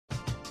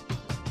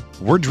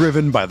We're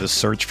driven by the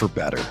search for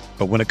better.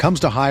 But when it comes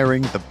to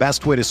hiring, the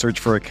best way to search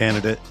for a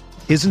candidate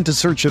isn't to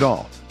search at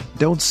all.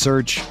 Don't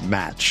search,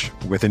 match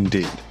with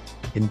Indeed.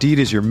 Indeed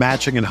is your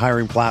matching and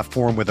hiring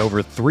platform with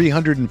over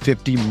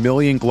 350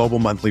 million global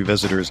monthly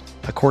visitors,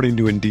 according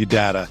to Indeed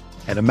data,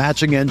 and a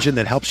matching engine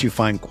that helps you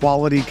find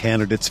quality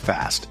candidates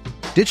fast.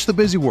 Ditch the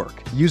busy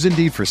work. Use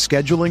Indeed for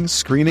scheduling,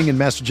 screening, and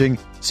messaging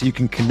so you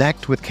can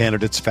connect with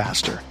candidates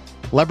faster.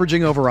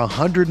 Leveraging over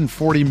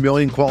 140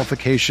 million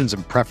qualifications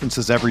and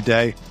preferences every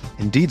day,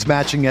 Indeed's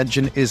matching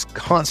engine is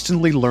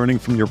constantly learning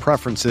from your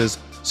preferences,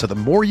 so the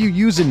more you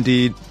use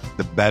Indeed,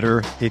 the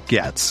better it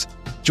gets.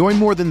 Join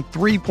more than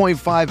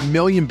 3.5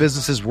 million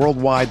businesses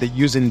worldwide that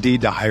use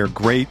Indeed to hire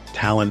great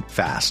talent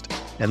fast.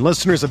 And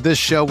listeners of this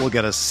show will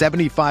get a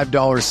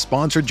 $75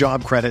 sponsored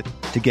job credit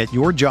to get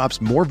your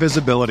jobs more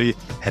visibility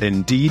at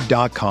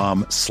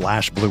Indeed.com/Blue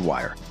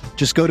Wire.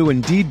 Just go to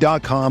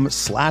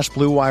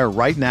Indeed.com/Blue Wire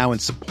right now and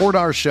support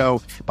our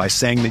show by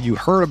saying that you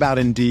heard about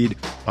Indeed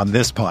on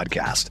this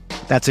podcast.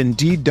 That's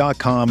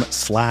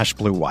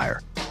Indeed.com/Blue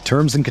Wire.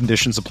 Terms and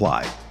conditions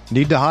apply.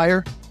 Need to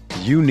hire?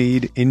 You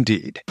need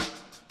Indeed.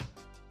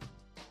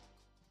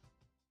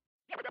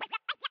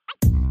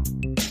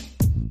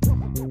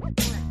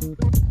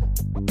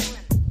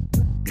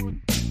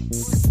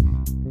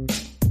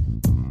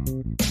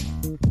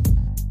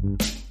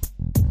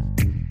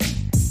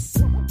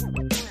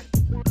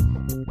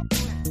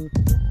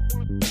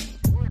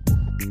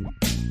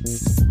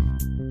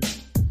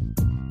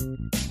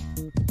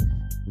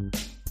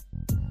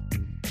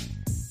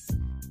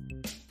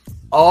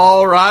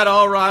 All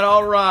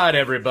right,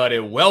 everybody.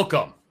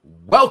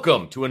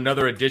 Welcome to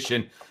another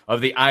edition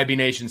of the IB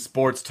Nation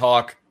Sports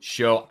Talk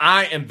Show.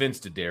 I am Vince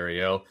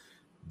D'Addario.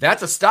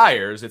 That's a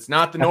Stiers. It's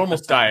not the normal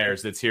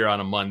Stiers that's here on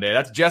a Monday.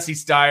 That's Jesse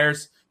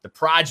Stiers, the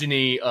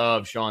progeny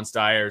of Sean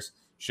Stiers.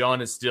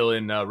 Sean is still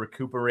in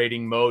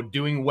recuperating mode.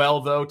 Doing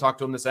well, though. Talked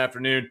to him this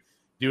afternoon.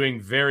 Doing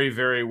very,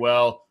 very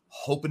well.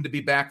 Hoping to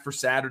be back for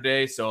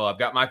Saturday. So I've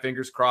got my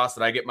fingers crossed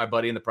that I get my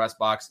buddy in the press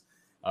box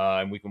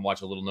and we can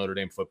watch a little Notre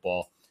Dame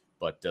football.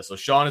 But so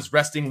Sean is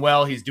resting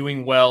well. He's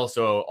doing well.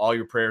 So all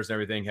your prayers and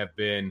everything have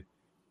been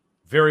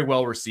very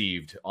well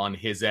received on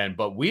his end.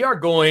 But we are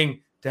going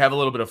to have a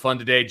little bit of fun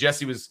today.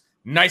 Jesse was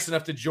nice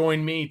enough to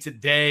join me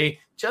today,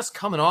 just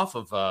coming off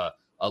of a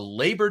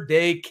Labor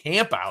Day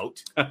camp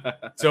out.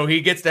 So he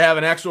gets to have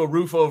an actual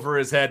roof over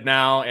his head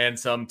now and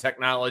some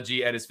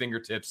technology at his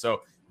fingertips.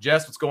 So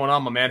Jess, what's going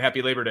on, my man?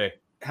 Happy Labor Day.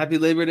 Happy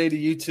Labor Day to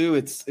you too.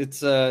 It's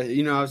I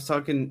was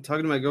talking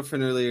to my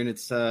girlfriend earlier, and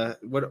it's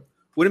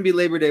wouldn't be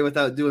Labor Day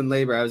without doing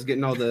labor. I was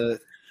getting all the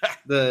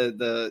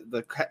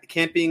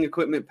camping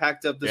equipment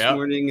packed up this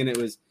morning, and it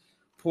was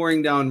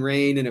pouring down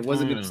rain, and it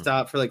wasn't going to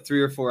stop for like 3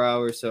 or 4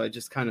 hours. So I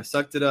just kind of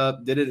sucked it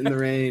up, did it in the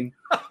rain,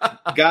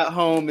 got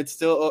home. It's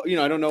still,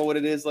 I don't know what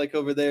it is like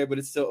over there, but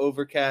it's still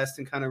overcast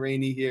and kind of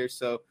rainy here.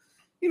 So,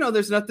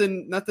 there's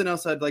nothing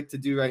else I'd like to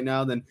do right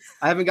now. Then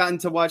I haven't gotten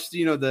to watch,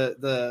 the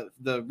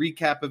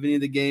recap of any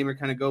of the game or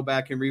kind of go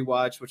back and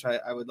rewatch, which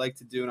I would like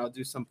to do, and I'll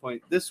do some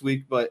point this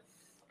week. But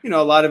a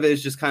lot of it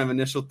is just kind of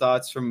initial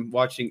thoughts from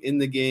watching in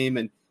the game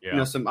and,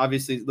 some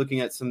obviously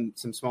looking at some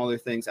smaller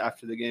things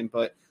after the game.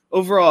 But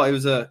overall,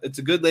 it's a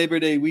good Labor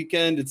Day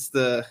weekend. It's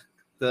the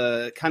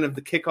kind of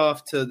the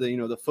kickoff to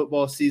the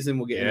football season.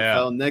 We'll get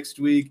NFL next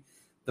week.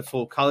 The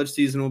full college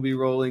season will be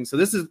rolling. So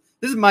this is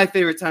my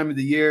favorite time of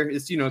the year.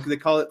 It's, they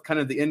call it kind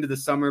of the end of the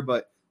summer,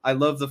 but I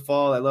love the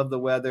fall. I love the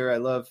weather. I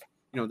love,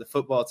 the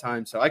football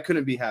time. So I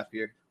couldn't be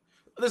happier.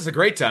 This is a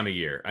great time of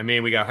year. I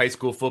mean, we got high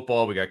school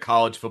football, we got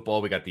college football,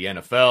 we got the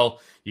NFL,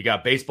 you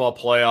got baseball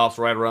playoffs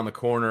right around the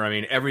corner. I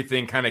mean,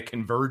 everything kind of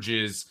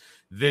converges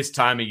this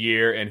time of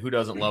year, and who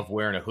doesn't love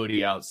wearing a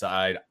hoodie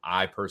outside?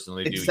 I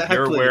personally do. Exactly.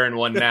 You're wearing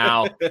one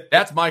now.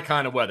 That's my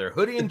kind of weather.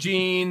 Hoodie and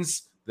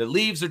jeans, the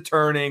leaves are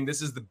turning.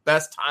 This is the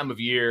best time of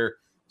year.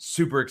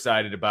 Super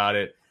excited about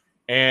it.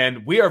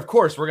 And we're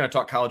going to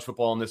talk college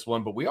football on this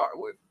one, but we're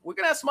going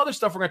to have some other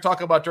stuff we're going to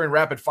talk about during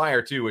Rapid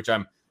Fire too, which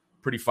I'm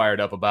pretty fired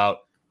up about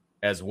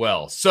as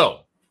well.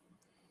 So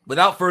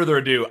without further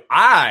ado,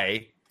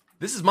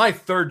 this is my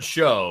third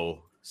show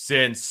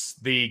since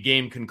the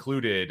game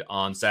concluded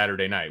on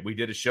Saturday night. We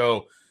did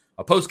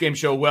a post-game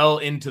show well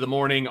into the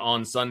morning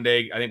on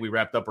Sunday. I think we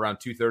wrapped up around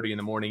 2:30 in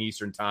the morning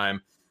Eastern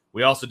time.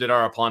 We also did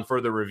our Upon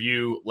Further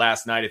review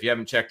last night. If you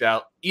haven't checked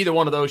out either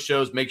one of those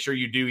shows, make sure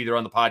you do, either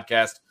on the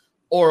podcast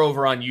or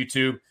over on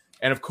YouTube.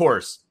 And of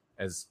course,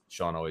 as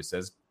Sean always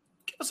says,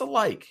 give us a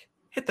like.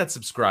 Hit that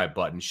subscribe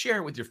button. Share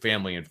it with your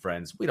family and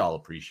friends. We'd all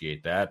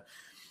appreciate that.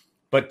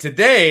 But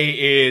today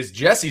is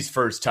Jesse's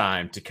first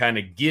time to kind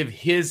of give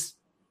his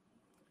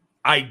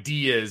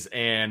ideas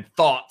and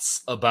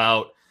thoughts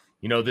about,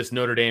 this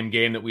Notre Dame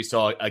game that we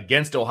saw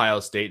against Ohio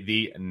State,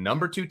 the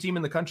number 2 team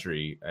in the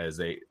country, I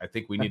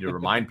think we need to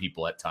remind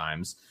people at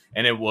times.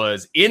 And it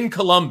was in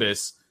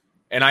Columbus.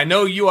 And I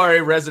know you are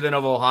a resident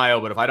of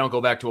Ohio, but if I don't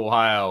go back to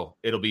Ohio,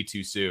 it'll be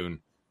too soon.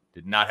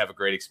 Did not have a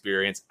great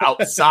experience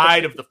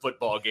outside of the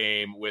football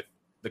game with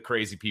the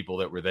crazy people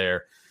that were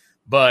there.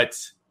 But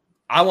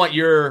I want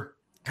your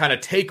kind of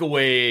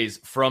takeaways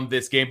from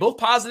this game, both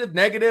positive,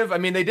 negative. I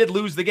mean, they did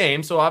lose the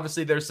game, so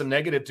obviously there's some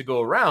negative to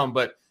go around,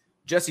 but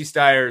Jesse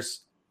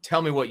Stiers,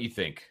 tell me what you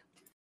think.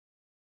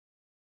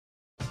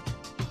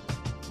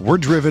 We're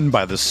driven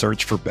by the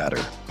search for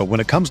better. But when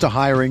it comes to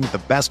hiring,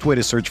 the best way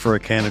to search for a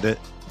candidate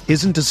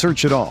isn't to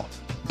search at all.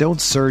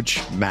 Don't search,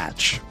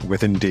 match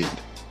with Indeed.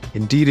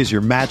 Indeed is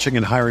your matching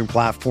and hiring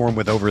platform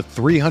with over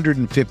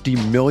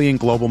 350 million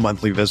global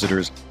monthly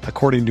visitors,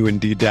 according to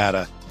Indeed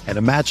data, and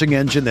a matching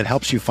engine that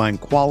helps you find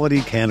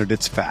quality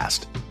candidates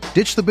fast.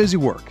 Ditch the busy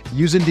work.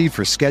 Use Indeed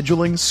for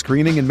scheduling,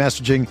 screening, and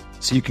messaging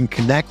so you can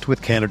connect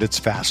with candidates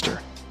faster.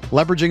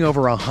 Leveraging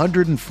over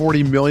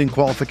 140 million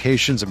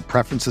qualifications and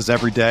preferences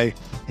every day,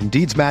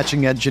 Indeed's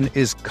matching engine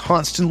is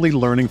constantly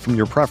learning from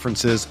your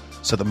preferences,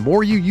 so the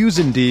more you use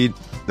Indeed,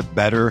 the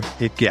better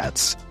it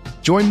gets.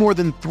 Join more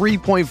than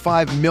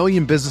 3.5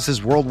 million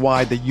businesses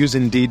worldwide that use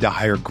Indeed to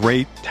hire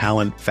great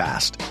talent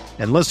fast.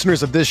 And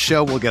listeners of this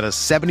show will get a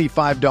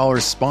 $75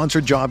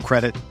 sponsored job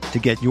credit to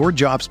get your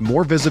jobs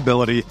more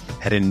visibility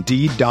at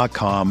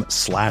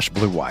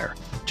Indeed.com/Blue Wire.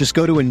 Just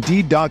go to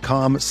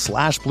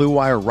Indeed.com/Blue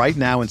Wire right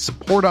now and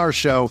support our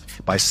show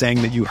by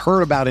saying that you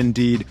heard about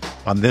Indeed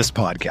on this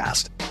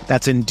podcast.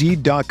 That's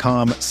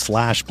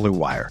Indeed.com/Blue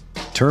Wire.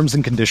 Terms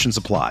and conditions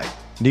apply.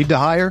 Need to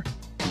hire?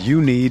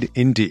 You need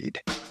Indeed.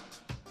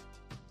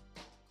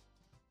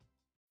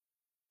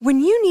 When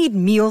you need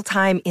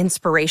mealtime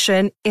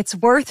inspiration, it's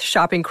worth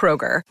shopping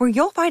Kroger, where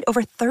you'll find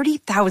over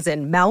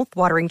 30,000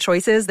 mouth-watering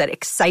choices that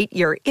excite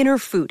your inner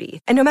foodie.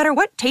 And no matter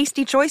what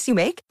tasty choice you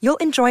make, you'll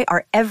enjoy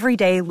our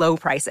everyday low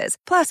prices,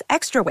 plus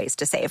extra ways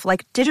to save,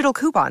 like digital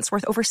coupons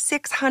worth over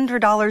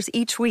 $600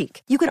 each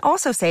week. You can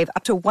also save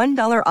up to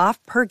 $1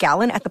 off per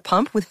gallon at the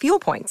pump with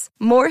fuel points.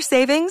 More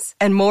savings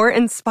and more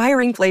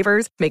inspiring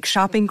flavors make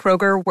shopping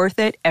Kroger worth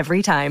it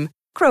every time.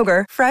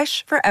 Kroger,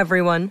 fresh for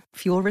everyone.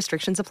 Fuel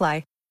restrictions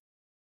apply.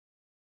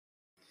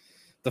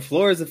 The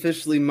floor is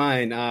officially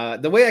mine.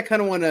 The way I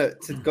kind of want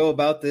to go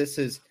about this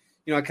is,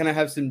 I kind of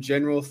have some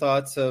general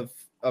thoughts of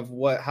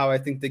how I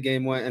think the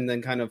game went, and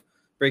then kind of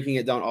breaking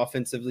it down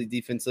offensively,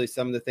 defensively,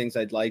 some of the things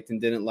I'd liked and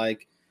didn't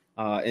like,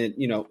 and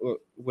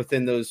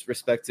within those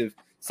respective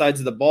sides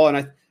of the ball.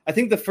 And I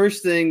think the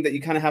first thing that you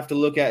kind of have to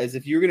look at is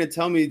if you're going to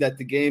tell me that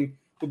the game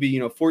will be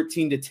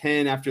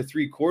 14-10 after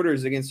 3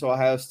 quarters against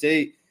Ohio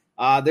State,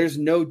 there's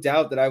no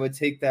doubt that I would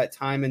take that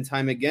time and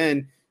time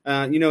again.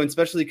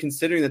 Especially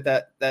considering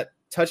that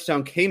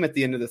touchdown came at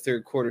the end of the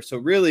third quarter. So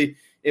really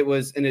it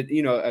was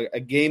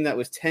a game that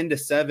was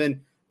 10-7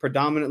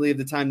 predominantly of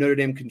the time. Notre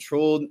Dame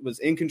was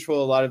in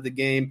control a lot of the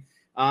game.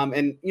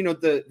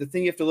 The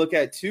thing you have to look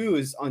at too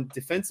is on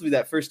defensively,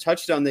 that first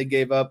touchdown they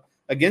gave up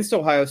against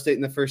Ohio State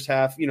in the first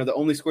half, the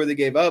only score they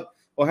gave up,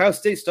 Ohio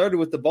State started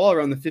with the ball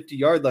around the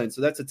 50-yard line.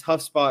 So that's a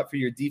tough spot for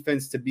your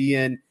defense to be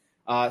in.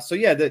 I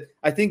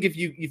think if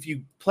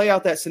you play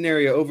out that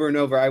scenario over and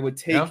over, I would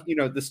take,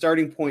 the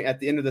starting point at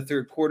the end of the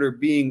third quarter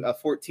being a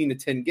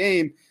 14-10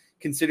 game,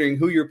 considering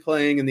who you're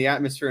playing and the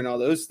atmosphere and all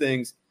those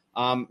things.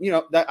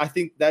 That I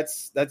think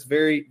that's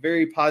very,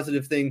 very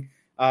positive thing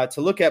to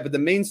look at. But the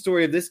main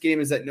story of this game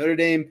is that Notre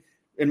Dame,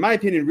 in my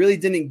opinion, really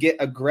didn't get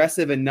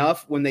aggressive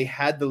enough when they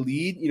had the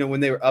lead,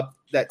 when they were up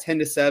that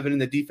 10-7 and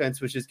the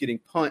defense was just getting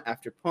punt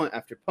after punt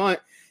after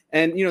punt.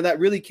 And, that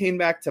really came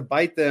back to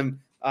bite them.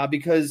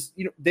 Because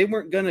they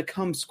weren't going to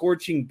come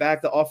scorching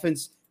back. The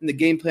offense and the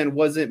game plan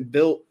wasn't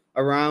built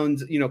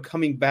around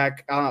coming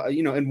back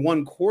in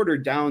one quarter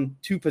down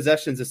 2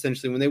 possessions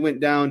essentially. When they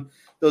went down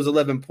those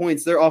 11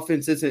 points, their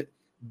offense isn't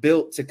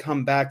built to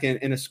come back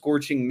in a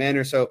scorching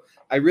manner. So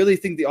I really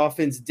think the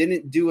offense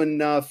didn't do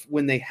enough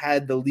when they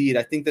had the lead.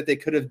 I think that they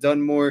could have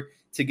done more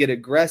to get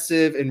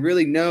aggressive and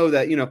really know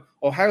that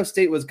Ohio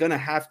State was going to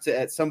have to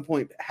at some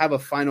point have a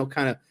final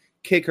kind of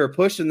kick or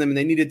push in them, and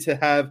they needed to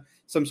have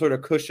some sort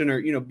of cushion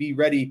or, be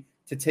ready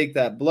to take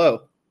that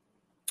blow.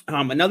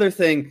 Another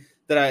thing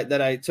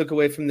that I took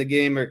away from the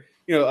game, or,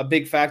 a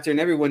big factor, and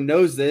everyone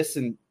knows this,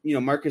 and,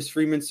 Marcus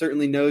Freeman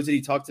certainly knows it. He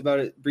talked about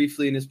it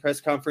briefly in his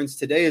press conference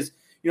today, is,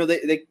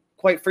 they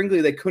quite frankly,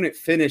 they couldn't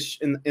finish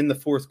in the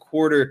fourth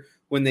quarter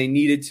when they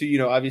needed to.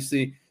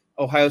 Obviously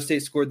Ohio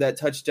State scored that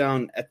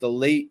touchdown at the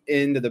late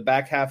end of the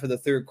back half of the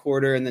third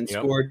quarter, and then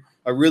scored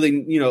a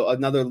really,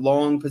 another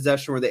long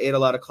possession where they ate a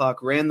lot of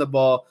clock, ran the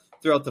ball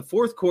throughout the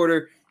fourth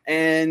quarter.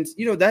 And,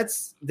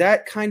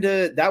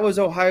 that was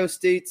Ohio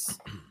State's,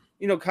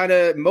 kind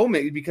of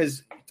moment,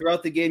 because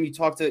throughout the game,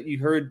 you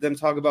heard them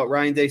talk about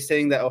Ryan Day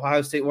saying that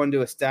Ohio State wanted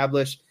to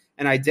establish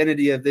an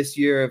identity of this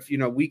year of,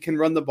 we can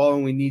run the ball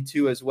and we need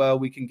to as well.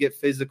 We can get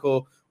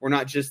physical. We're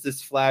not just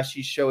this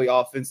flashy, showy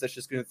offense that's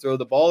just going to throw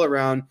the ball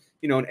around,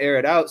 and air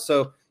it out.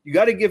 So you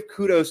got to give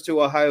kudos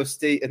to Ohio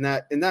State in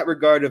that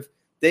regard of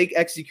they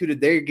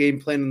executed their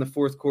game plan in the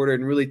fourth quarter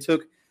and really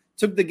took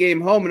the game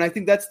home. And I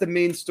think that's the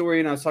main story.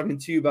 And I was talking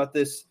to you about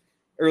this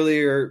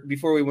earlier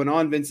before we went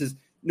on, Vince, is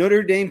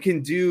Notre Dame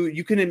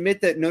you can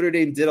admit that Notre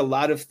Dame did a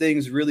lot of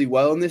things really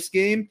well in this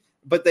game,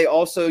 but they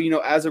also,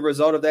 as a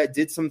result of that,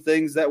 did some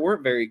things that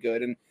weren't very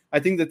good. And I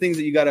think the things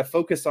that you got to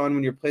focus on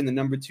when you're playing the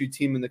number 2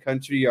 team in the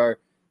country are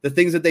the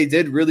things that they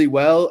did really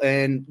well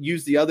and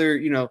use the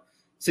other,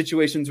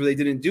 situations where they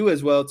didn't do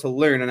as well to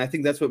learn. And I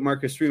think that's what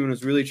Marcus Freeman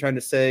was really trying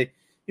to say,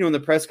 in the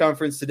press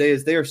conference today,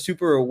 is they are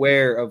super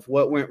aware of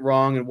what went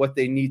wrong and what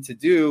they need to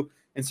do.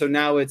 And so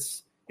now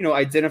it's,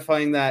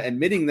 identifying that,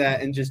 admitting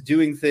that, and just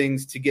doing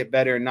things to get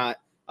better and not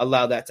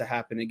allow that to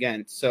happen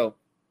again. So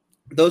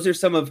those are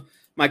some of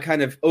my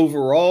kind of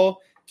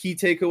overall key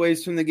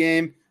takeaways from the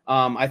game.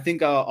 I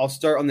think I'll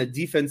start on the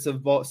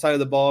defensive side of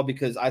the ball,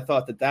 because I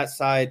thought that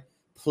side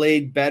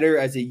played better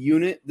as a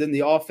unit than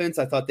the offense.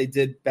 I thought they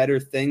did better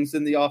things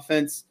than the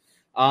offense.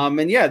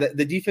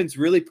 The defense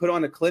really put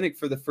on a clinic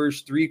for the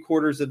first 3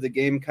 quarters of the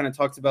game. Kind of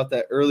talked about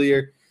that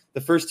earlier.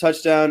 The first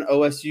touchdown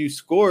OSU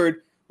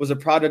scored was a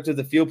product of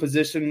the field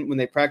position when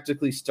they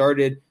practically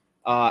started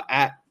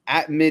at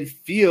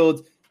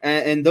midfield.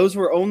 And those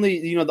were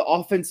only, the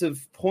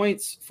offensive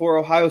points for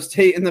Ohio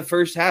State in the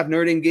first half.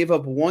 Notre Dame gave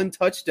up 1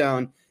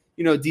 touchdown,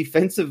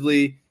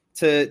 defensively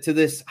to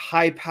this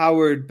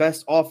high-powered,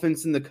 best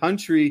offense in the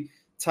country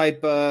type,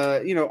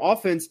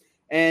 offense.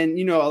 And,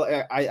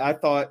 I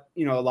thought,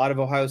 a lot of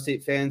Ohio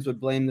State fans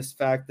would blame this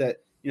fact that,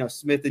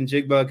 Smith and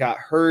Jigba got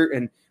hurt.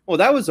 And, well,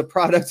 that was a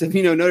product of,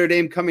 Notre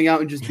Dame coming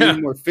out and just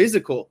being more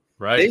physical.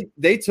 Right.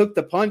 They took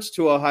the punch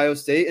to Ohio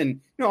State. And,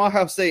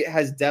 Ohio State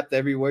has depth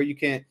everywhere. You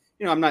can't,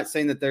 I'm not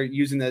saying that they're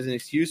using that as an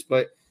excuse,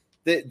 but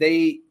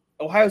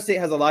Ohio State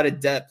has a lot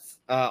of depth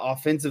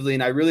offensively.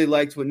 And I really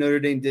liked what Notre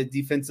Dame did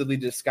defensively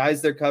to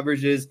disguise their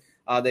coverages.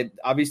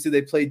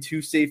 They played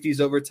 2 safeties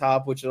over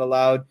top, which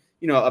allowed,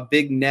 a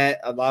big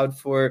net, allowed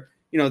for,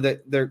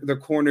 their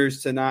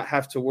corners to not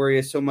have to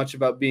worry so much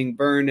about being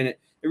burned. And it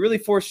really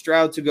forced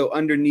Stroud to go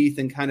underneath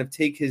and kind of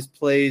take his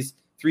plays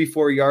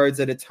 3-4 yards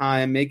at a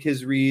time, make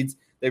his reads.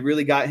 They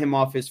really got him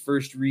off his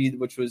first read,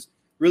 which was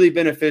really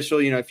beneficial.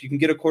 If you can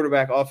get a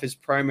quarterback off his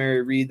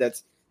primary read,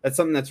 that's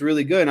something that's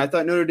really good. And I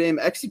thought Notre Dame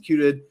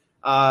executed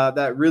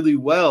that really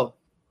well.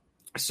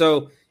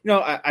 So,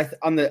 I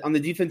on the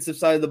defensive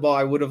side of the ball,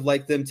 I would have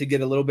liked them to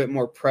get a little bit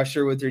more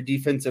pressure with their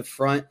defensive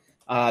front.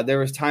 There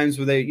was times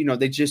where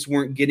they just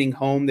weren't getting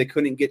home. They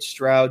couldn't get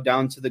Stroud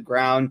down to the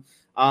ground.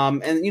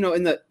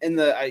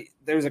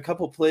 There was a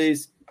couple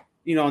plays,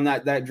 on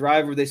that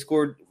drive where they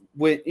scored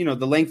with,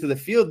 the length of the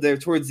field there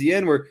towards the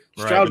end, where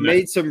Stroud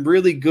made some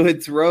really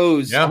good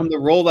throws on the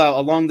rollout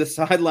along the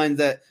sideline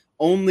that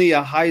only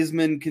a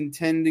Heisman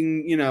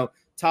contending,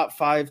 top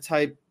 5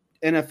 type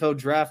NFL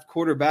draft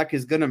quarterback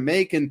is going to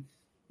make. And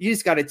you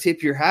just got to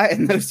tip your hat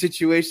in those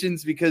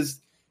situations,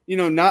 because,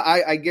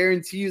 I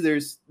guarantee you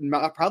there's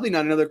probably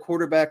not another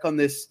quarterback on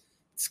this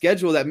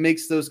schedule that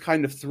makes those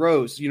kind of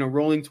throws,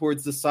 rolling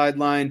towards the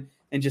sideline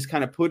and just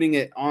kind of putting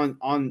it on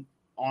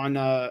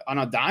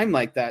a dime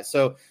like that.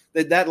 So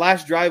that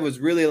last drive was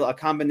really a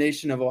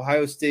combination of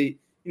Ohio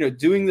State,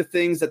 doing the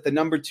things that the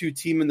number 2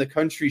 team in the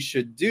country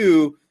should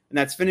do. And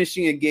that's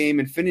finishing a game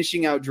and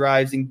finishing out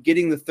drives and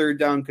getting the third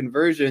down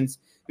conversions,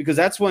 because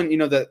that's when,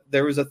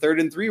 there was a 3rd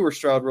and 3 where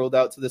Stroud rolled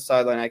out to the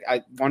sideline.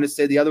 I want to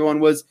say the other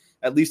one was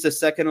at least a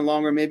 2nd and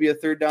long, or maybe a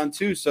 3rd down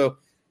too. So,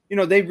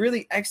 they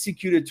really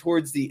executed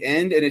towards the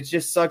end, and it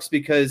just sucks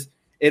because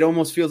it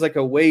almost feels like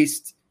a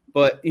waste.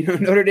 But,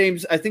 Notre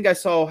Dame's, I think I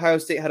saw Ohio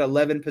State had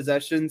 11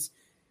 possessions.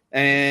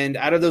 And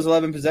out of those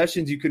 11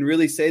 possessions, you can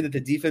really say that the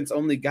defense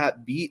only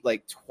got beat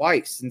like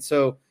twice. And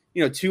so,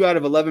 2 out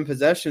of 11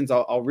 possessions,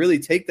 I'll really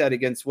take that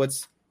against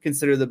what's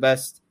considered the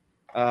best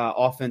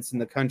offense in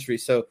the country.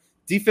 So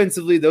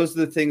defensively, those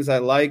are the things I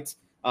liked.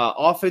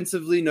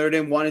 Offensively, Notre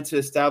Dame wanted to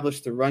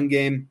establish the run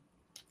game,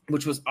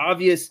 which was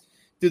obvious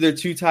through their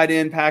 2 tight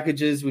end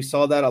packages. We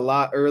saw that a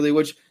lot early,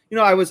 which,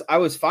 I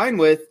was fine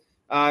with.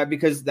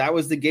 Because that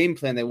was the game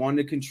plan. They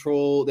wanted to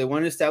control, they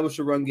wanted to establish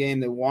a run game.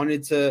 They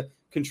wanted to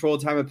control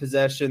time of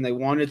possession. They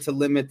wanted to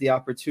limit the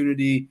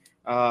opportunity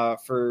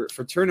for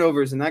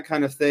turnovers and that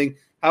kind of thing.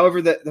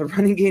 However, the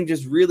running game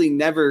just really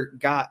never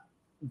got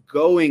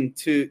going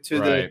to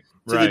the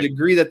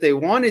degree that they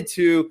wanted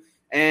to.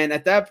 And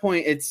at that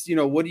point, it's,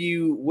 what are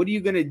you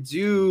going to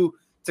do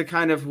to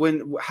kind of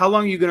how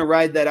long are you going to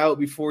ride that out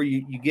before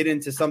you get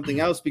into something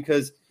else?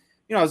 Because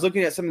I was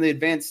looking at some of the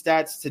advanced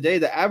stats today.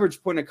 The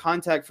average point of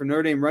contact for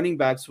Notre Dame running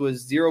backs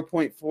was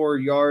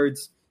 0.4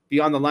 yards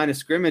beyond the line of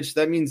scrimmage.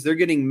 That means they're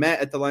getting met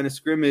at the line of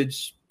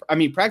scrimmage. I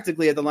mean,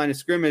 practically at the line of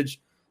scrimmage,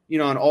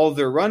 on all of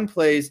their run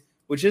plays,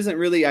 which isn't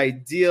really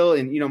ideal.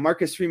 And,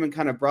 Marcus Freeman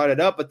kind of brought it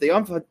up, but the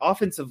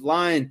offensive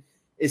line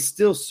is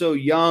still so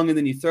young. And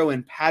then you throw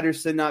in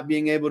Patterson not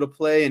being able to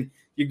play, and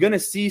you're going to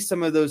see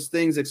some of those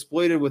things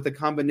exploited with a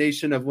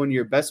combination of when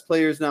your best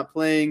player is not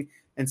playing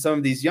and some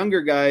of these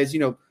younger guys,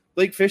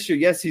 Blake Fisher,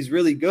 yes, he's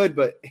really good,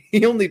 but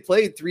he only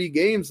played 3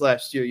 games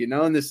last year,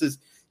 and this is,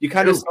 you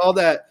kind of saw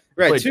that,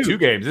 right? Played 2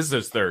 games. This is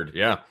his 3rd.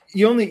 Yeah.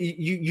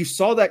 You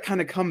saw that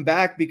kind of come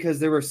back because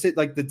there were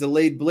like the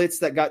delayed blitz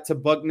that got to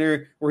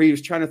Buckner, where he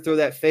was trying to throw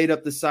that fade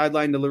up the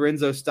sideline to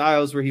Lorenzo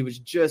Styles, where he was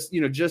just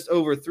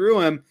overthrew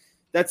him.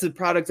 That's a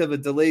product of a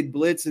delayed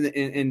blitz.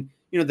 And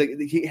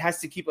he has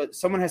to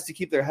someone has to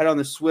keep their head on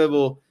the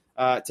swivel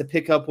to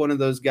pick up one of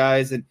those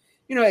guys. And,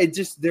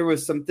 there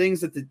was some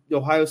things that the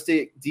Ohio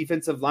State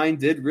defensive line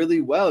did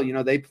really well.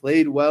 They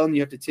played well, and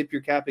you have to tip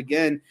your cap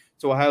again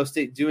to Ohio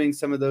State doing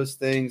some of those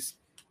things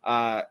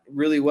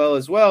really well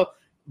as well.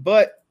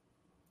 But,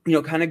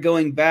 kind of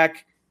going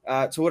back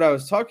to what I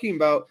was talking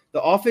about,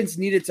 the offense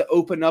needed to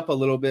open up a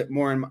little bit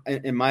more,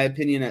 in my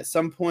opinion, at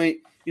some point.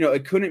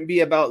 It couldn't be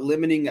about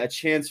limiting a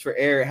chance for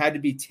error. It had to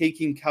be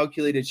taking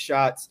calculated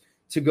shots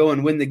to go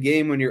and win the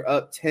game when you're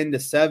up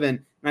 10-7.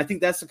 And I think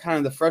that's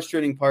the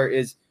frustrating part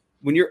is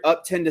when you're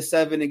up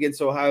 10-7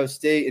 against Ohio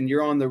State and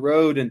you're on the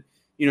road and,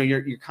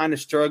 you're kind of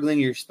struggling,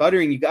 you're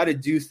sputtering, you got to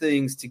do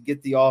things to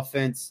get the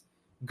offense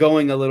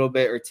going a little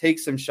bit or take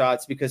some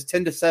shots, because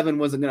 10-7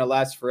 wasn't going to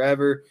last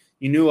forever.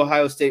 You knew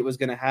Ohio State was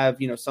going to have,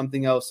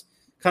 something else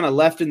kind of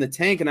left in the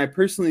tank. And I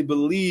personally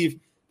believe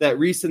that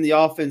Reese and the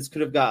offense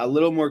could have got a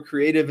little more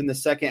creative in the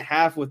second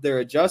half with their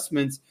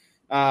adjustments,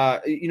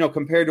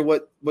 compared to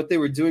what they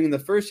were doing in the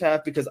first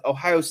half, because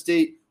Ohio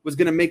State was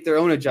going to make their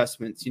own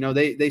adjustments.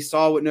 They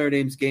saw what Notre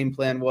Dame's game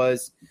plan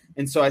was.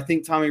 And so I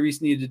think Tommy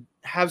Reese needed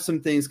to have some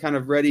things kind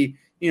of ready,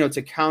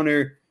 to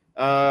counter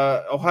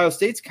Ohio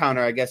State's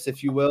counter, I guess,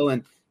 if you will.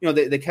 And,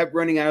 they kept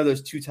running out of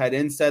those 2 tight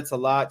end sets a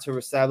lot to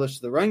establish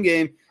the run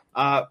game,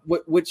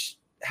 which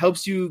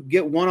helps you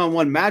get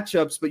one-on-one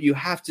matchups, but you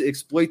have to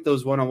exploit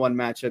those one-on-one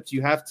matchups.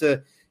 You have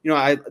to,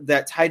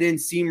 that tight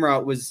end seam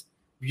route was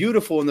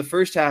beautiful in the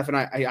first half, and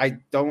I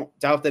don't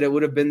doubt that it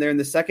would have been there in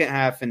the second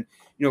half. And,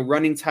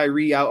 running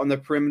Tyree out on the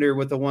perimeter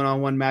with a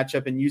one-on-one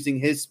matchup and using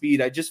his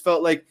speed, I just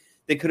felt like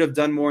they could have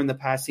done more in the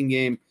passing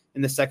game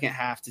in the second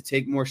half to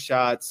take more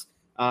shots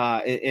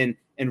and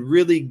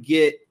really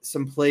get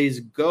some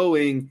plays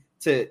going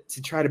to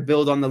try to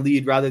build on the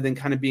lead rather than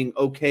kind of being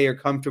okay or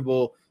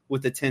comfortable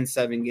with the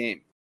 10-7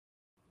 game.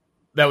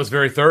 That was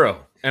very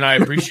thorough, and I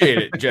appreciate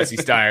it, Jesse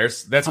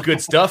Stiers. That's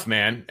good stuff,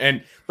 man.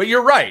 But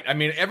you're right. I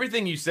mean,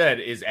 everything you said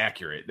is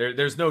accurate.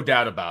 There's no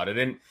doubt about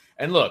it.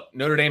 And look,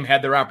 Notre Dame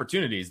had their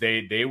opportunities.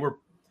 They were,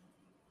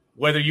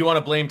 whether you want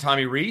to blame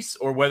Tommy Reese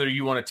or whether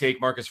you want to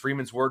take Marcus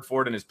Freeman's word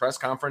for it in his press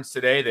conference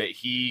today, that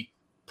he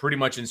pretty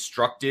much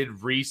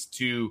instructed Reese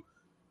to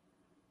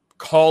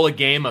call a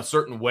game a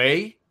certain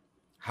way.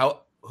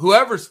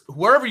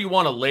 Whoever you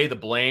want to lay the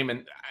blame,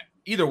 and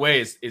either way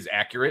is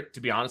accurate,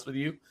 to be honest with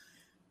you.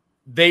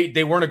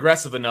 They weren't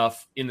aggressive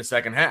enough in the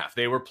second half.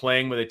 They were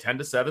playing with a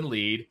 10-7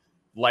 lead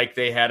like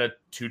they had a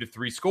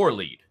 2-3 score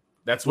lead.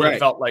 That's what it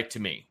felt like to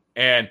me.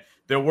 And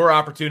there were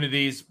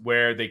opportunities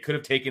where they could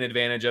have taken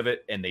advantage of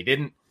it, and they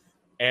didn't.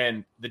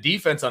 And the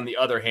defense, on the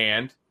other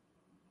hand,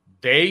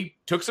 they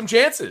took some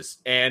chances.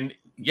 And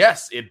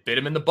yes, it bit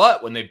them in the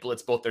butt when they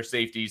blitzed both their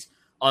safeties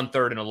on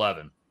 3rd and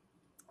 11.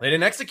 They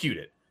didn't execute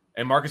it.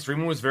 And Marcus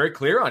Freeman was very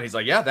clear on it. He's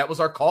like, yeah, that was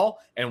our call,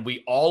 and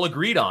we all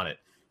agreed on it.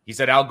 He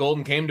said Al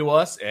Golden came to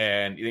us,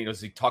 and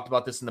he talked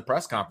about this in the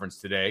press conference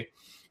today.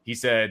 He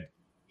said,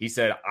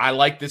 I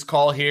like this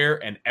call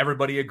here, and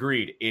everybody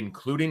agreed,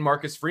 including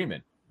Marcus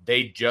Freeman.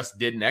 They just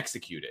didn't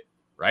execute it,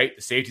 right?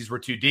 The safeties were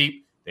too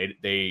deep.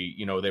 They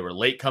were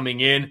late coming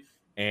in,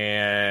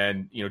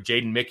 and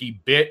Jaden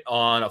Mickey bit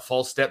on a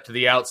false step to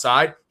the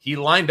outside. He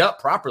lined up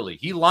properly.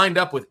 He lined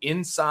up with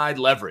inside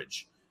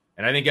leverage.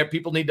 And I think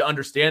people need to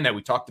understand that.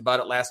 We talked about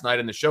it last night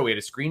in the show. We had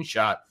a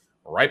screenshot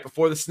right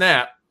before the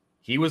snap.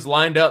 He was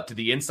lined up to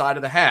the inside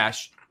of the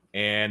hash,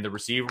 and the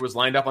receiver was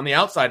lined up on the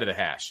outside of the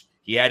hash.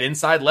 He had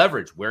inside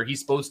leverage where he's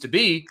supposed to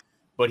be,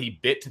 but he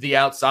bit to the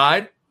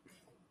outside.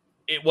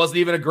 It wasn't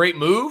even a great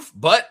move,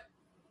 but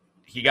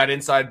he got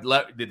inside.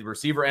 The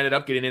receiver ended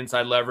up getting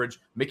inside leverage.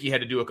 Mickey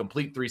had to do a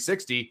complete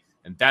 360,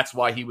 and that's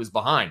why he was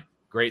behind.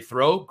 Great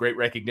throw, great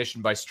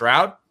recognition by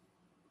Stroud.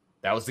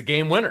 That was the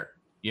game winner.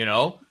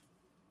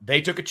 They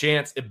took a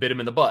chance. It bit him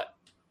in the butt.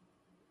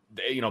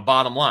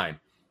 Bottom line,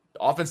 the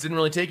offense didn't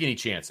really take any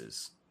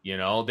chances.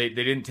 They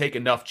didn't take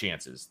enough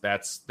chances.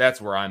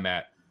 That's where I'm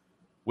at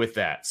with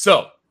that.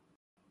 So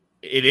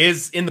it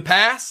is in the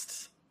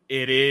past.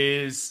 It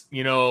is,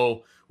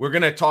 we're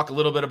going to talk a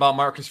little bit about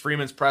Marcus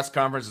Freeman's press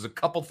conference. There's a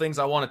couple things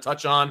I want to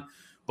touch on,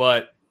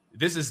 but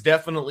this is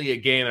definitely a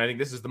game, and I think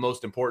this is the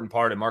most important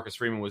part, and Marcus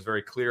Freeman was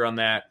very clear on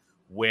that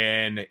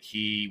when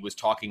he was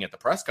talking at the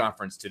press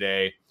conference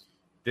today.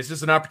 This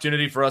is an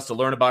opportunity for us to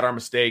learn about our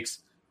mistakes.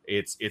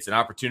 It's an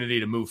opportunity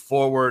to move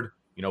forward.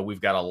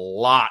 We've got a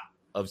lot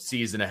of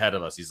season ahead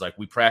of us. He's like,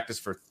 we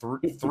practiced for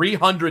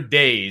 300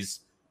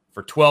 days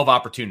for 12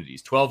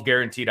 opportunities, 12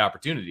 guaranteed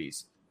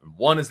opportunities. And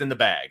one is in the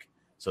bag.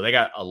 So they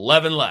got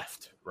 11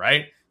 left,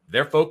 right?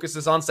 Their focus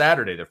is on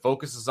Saturday. Their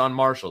focus is on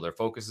Marshall. Their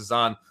focus is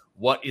on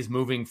what is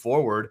moving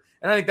forward.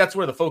 And I think that's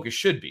where the focus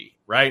should be,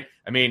 right?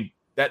 I mean,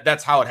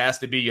 that's how it has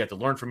to be. You have to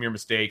learn from your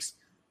mistakes.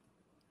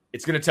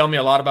 It's going to tell me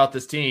a lot about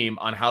this team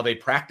on how they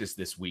practice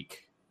this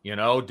week.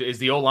 Is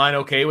the O-line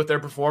okay with their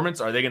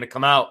performance? Are they going to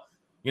come out,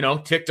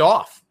 ticked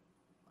off?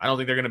 I don't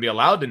think they're going to be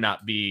allowed to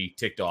not be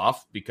ticked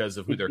off because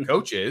of who their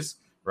coach is,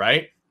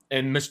 right?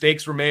 And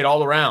mistakes were made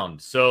all around.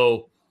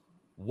 So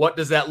what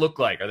does that look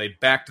like? Are they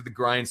back to the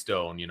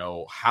grindstone?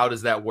 How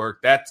does that work?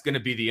 That's going to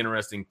be the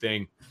interesting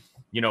thing,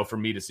 for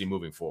me to see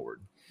moving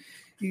forward.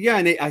 Yeah,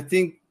 and I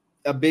think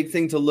a big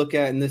thing to look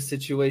at in this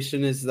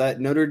situation is that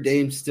Notre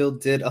Dame still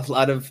did a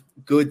lot of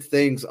good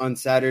things on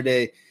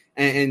Saturday,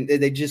 and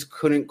they just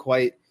couldn't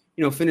quite,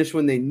 finish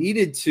when they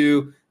needed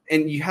to.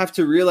 And you have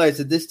to realize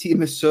that this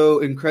team is so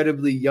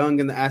incredibly young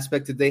in the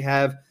aspect that they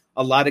have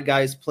a lot of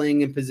guys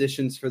playing in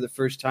positions for the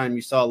first time.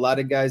 You saw a lot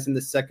of guys in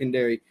the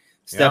secondary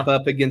step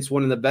up against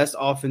one of the best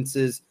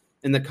offenses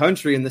in the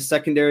country, and the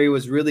secondary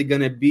was really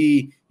going to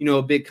be,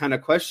 a big kind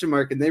of question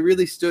mark, and they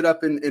really stood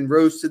up and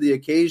rose to the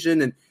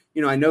occasion. And,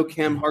 I know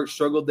Cam Hart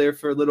struggled there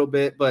for a little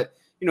bit, but,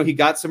 he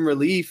got some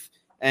relief,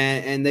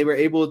 and they were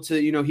able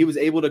to, he was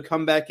able to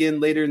come back in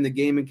later in the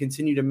game and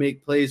continue to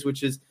make plays,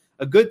 which is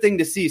a good thing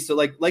to see. So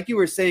like you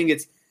were saying,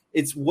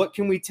 it's what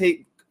can we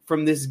take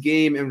from this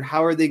game, and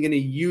how are they going to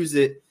use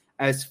it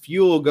as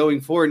fuel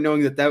going forward,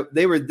 knowing that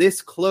they were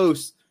this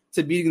close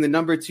to beating the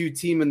number 2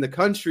 team in the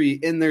country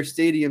in their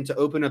stadium to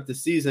open up the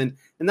season.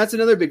 And that's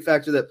another big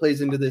factor that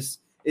plays into this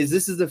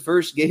is the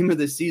first game of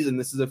the season.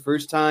 This is the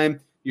first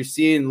time you're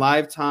seeing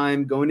live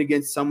time going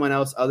against someone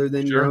else other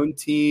than your own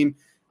team.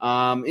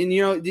 And,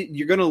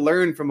 you're going to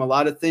learn from a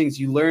lot of things.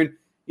 You learn,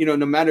 no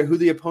matter who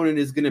the opponent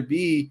is going to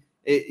be,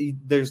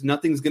 there's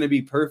nothing's going to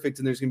be perfect,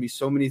 and there's going to be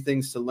so many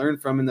things to learn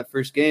from in the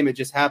first game. It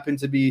just happened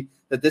to be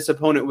that this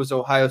opponent was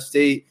Ohio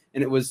State,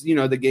 and it was,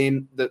 the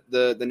game,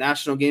 the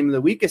national game of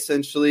the week,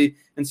 essentially.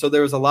 And so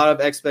there was a lot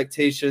of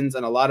expectations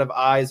and a lot of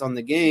eyes on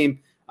the game.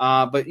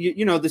 But,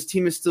 this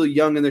team is still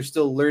young, and they're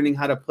still learning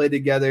how to play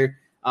together.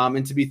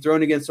 And to be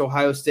thrown against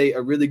Ohio State,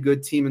 a really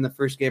good team in the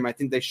first game, I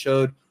think they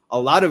showed a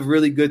lot of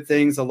really good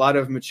things, a lot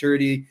of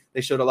maturity.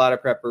 They showed a lot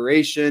of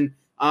preparation,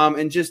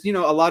 and just, a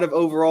lot of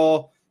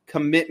overall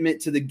commitment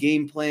to the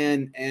game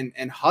plan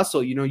and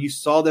hustle. You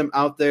saw them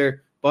out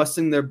there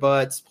busting their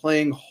butts,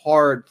 playing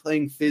hard,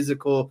 playing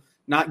physical,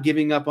 not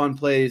giving up on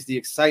plays, the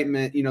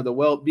excitement,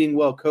 being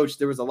well coached.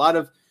 There was a lot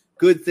of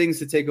good things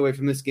to take away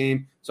from this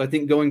game. So I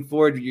think going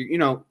forward,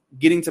 you're,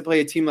 getting to play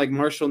a team like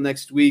Marshall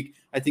next week,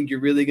 I think you're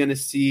really going to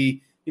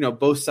see,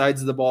 both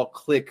sides of the ball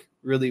click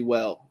really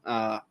well.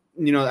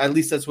 At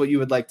least that's what you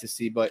would like to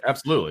see. But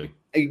absolutely,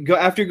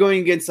 after going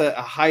against a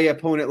high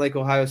opponent like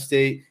Ohio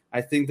State,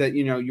 I think that,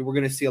 we're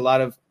going to see a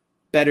lot of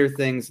better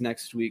things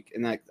next week.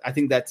 And I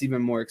think that's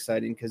even more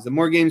exciting because the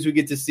more games we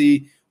get to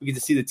see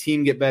the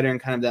team get better and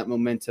kind of that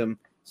momentum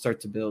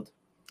start to build.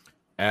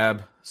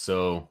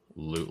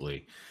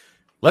 Absolutely.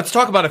 Let's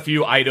talk about a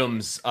few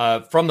items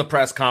from the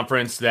press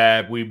conference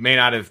that we may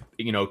not have,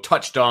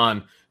 touched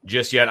on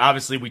just yet.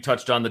 Obviously, we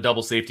touched on the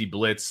double safety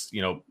blitz.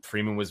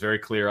 Freeman was very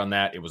clear on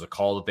that. It was a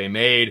call that they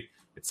made,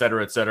 et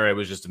cetera, et cetera. It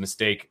was just a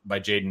mistake by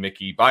Jaden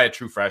Mickey, by a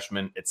true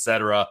freshman, et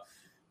cetera.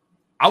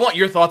 I want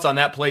your thoughts on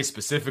that play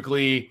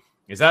specifically.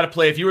 Is that a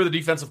play, if you were the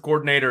defensive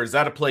coordinator, is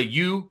that a play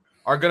you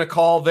are going to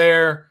call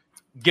there,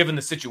 given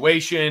the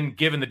situation,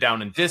 given the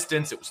down and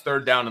distance? It was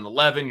 3rd down and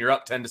 11. You're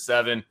up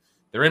 10-7.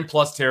 They're in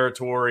plus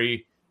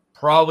territory,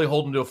 probably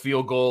holding to a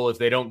field goal if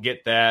they don't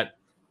get that.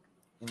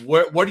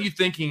 What are you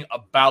thinking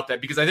about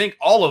that? Because I think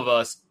all of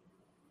us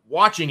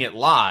watching it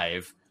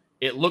live,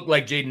 it looked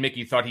like Jaden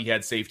Mickey thought he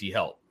had safety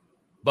help.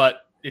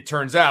 But it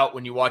turns out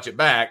when you watch it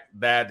back,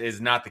 that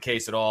is not the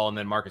case at all. And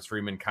then Marcus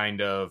Freeman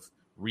kind of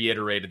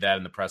reiterated that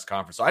in the press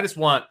conference. So I just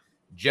want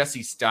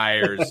Jesse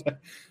Steyer's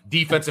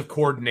defensive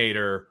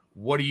coordinator.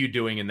 What are you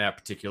doing in that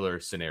particular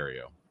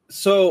scenario?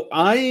 So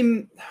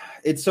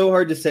it's so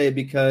hard to say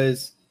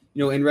because,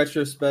 in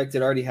retrospect,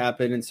 it already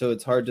happened. And so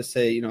it's hard to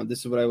say, this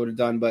is what I would have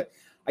done. But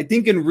I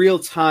think in real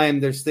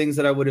time, there's things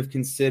that I would have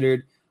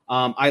considered.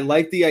 I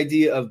like the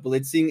idea of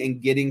blitzing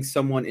and getting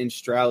someone in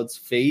Stroud's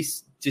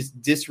face,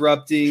 just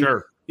disrupting.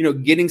 Sure.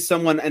 Getting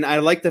someone, and I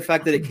like the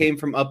fact that it came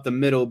from up the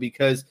middle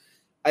because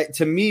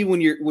to me,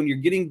 when you're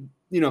getting,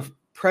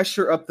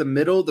 pressure up the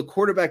middle, the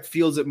quarterback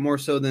feels it more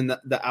so than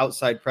the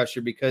outside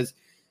pressure, because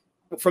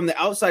from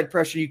the outside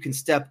pressure, you can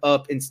step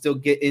up and still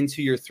get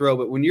into your throw.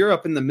 But when you're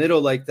up in the middle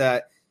like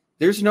that,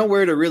 there's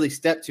nowhere to really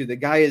step to. The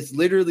guy is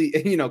literally,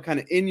 kind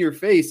of in your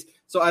face.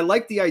 So I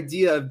like the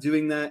idea of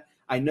doing that.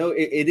 I know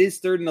it is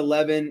 3rd and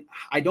 11.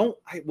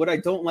 What I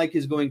don't like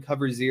is going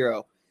cover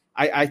 0.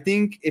 I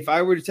think if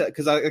I were to,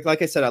 because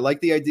like I said, I like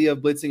the idea of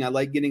blitzing. I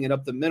like getting it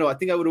up the middle. I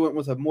think I would have went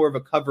with more of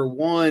a cover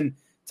 1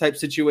 type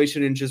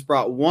situation and just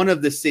brought one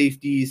of the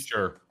safeties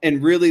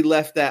and really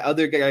left that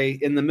other guy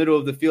in the middle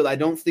of the field. I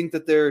don't think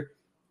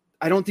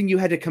you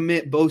had to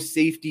commit both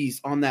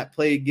safeties on that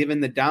play, given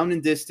the down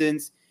and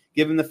distance,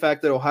 given the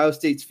fact that Ohio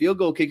State's field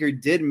goal kicker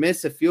did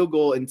miss a field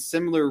goal in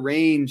similar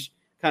range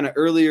kind of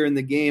earlier in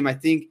the game. I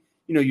think,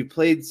 you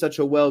played such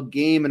a well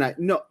game, and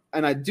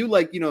I do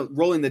like,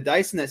 rolling the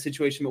dice in that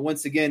situation. But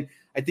once again,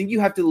 I think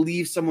you have to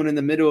leave someone in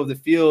the middle of the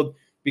field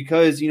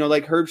because,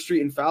 like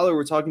Herbstreit and Fowler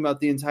were talking about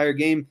the entire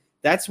game.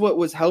 That's what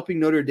was helping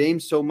Notre Dame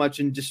so much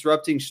and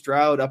disrupting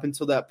Stroud up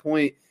until that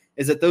point,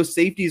 is that those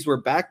safeties were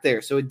back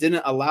there. So it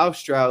didn't allow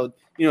Stroud,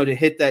 to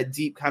hit that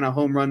deep kind of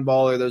home run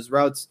ball or those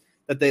routes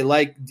that they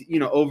like,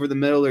 over the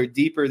middle or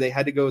deeper. They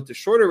had to go with the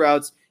shorter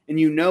routes. And,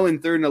 in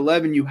 3rd and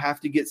 11, you have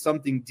to get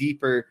something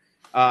deeper.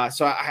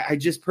 So I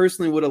just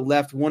personally would have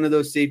left one of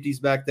those safeties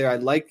back there. I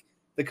like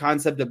the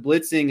concept of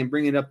blitzing and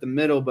bringing it up the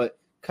middle, but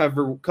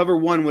cover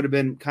one would have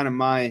been kind of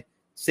my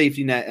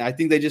safety net. I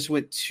think they just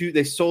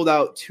they sold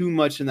out too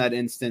much in that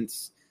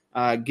instance,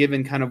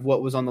 given kind of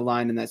what was on the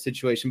line in that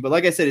situation. But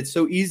like I said, it's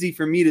so easy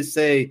for me to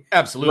say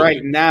absolutely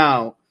right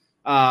now.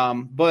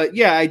 But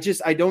yeah,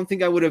 I don't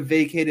think I would have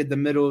vacated the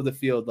middle of the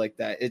field like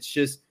that. It's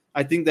just,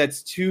 I think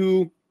that's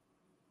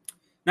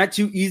not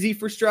too easy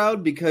for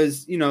Stroud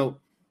because,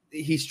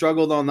 he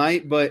struggled all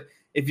night, but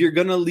if you're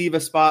going to leave a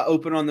spot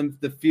open on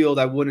the field,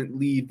 I wouldn't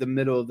leave the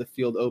middle of the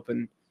field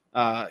open,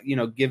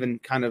 given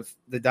kind of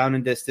the down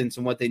and distance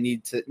and what they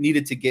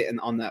needed to get in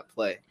on that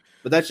play.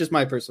 But that's just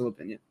my personal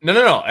opinion.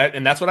 No.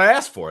 And that's what I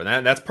asked for.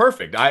 And that's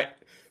perfect.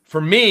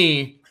 For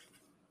me,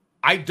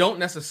 I don't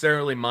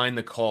necessarily mind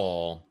the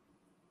call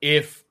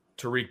if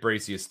Tariq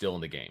Bracy is still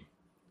in the game.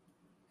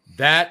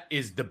 That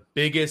is the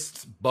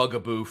biggest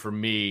bugaboo for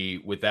me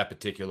with that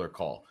particular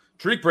call.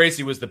 Tariq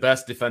Bracy was the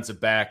best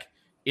defensive back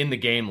in the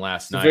game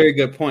last night. Very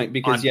good point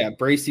because,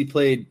 Bracy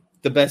played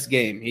the best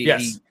game.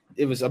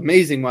 It was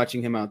amazing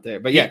watching him out there.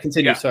 But,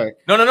 continue. Yeah. Sorry.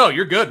 No,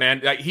 you're good,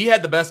 man. He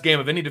had the best game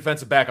of any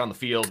defensive back on the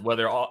field,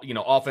 whether,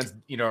 offense,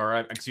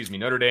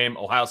 Notre Dame,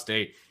 Ohio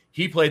State.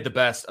 He played the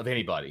best of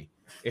anybody.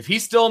 If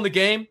he's still in the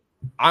game,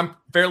 I'm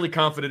fairly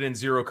confident in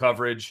zero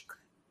coverage.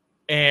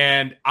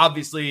 And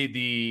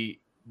obviously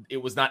it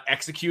was not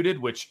executed,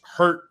 which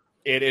hurt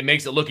it. It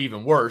makes it look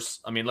even worse.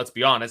 I mean, let's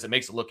be honest. It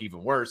makes it look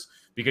even worse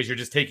because you're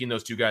just taking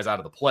those two guys out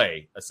of the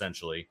play,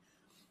 essentially.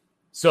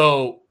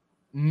 So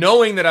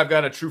knowing that I've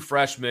got a true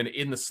freshman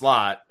in the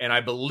slot, and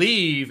I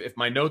believe, if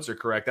my notes are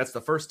correct, that's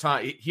the first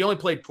time he only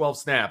played 12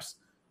 snaps,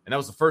 and that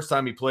was the first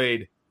time he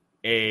played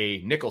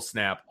a nickel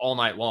snap all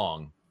night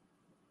long.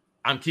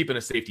 I'm keeping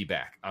a safety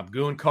back. I'm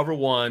going cover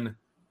one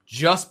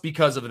just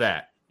because of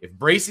that. If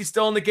Bracy's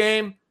still in the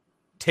game,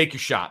 take your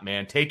shot,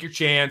 man. Take your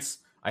chance.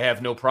 I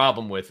have no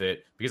problem with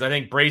it because I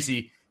think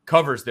Bracy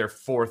covers their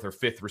fourth or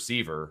fifth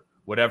receiver,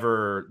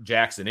 whatever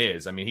Jackson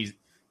is. I mean, he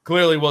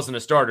clearly wasn't a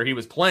starter. He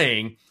was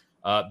playing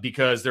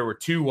because there were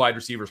two wide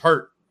receivers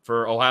hurt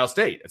for Ohio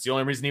State. That's the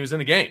only reason he was in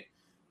the game.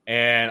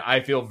 And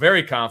I feel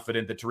very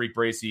confident that Tariq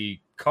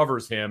Bracy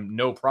covers him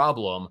no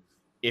problem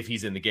if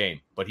he's in the game.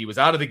 But he was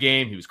out of the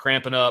game. He was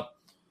cramping up.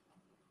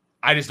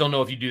 I just don't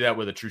know if you do that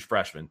with a true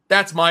freshman.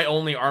 That's my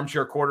only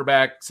armchair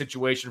quarterback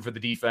situation for the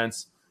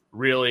defense,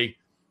 really.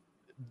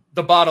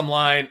 The bottom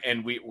line,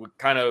 and we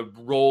kind of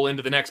roll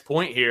into the next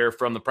point here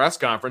from the press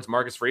conference,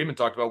 Marcus Freeman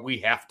talked about we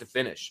have to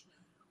finish.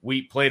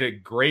 We played a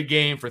great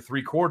game for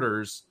 3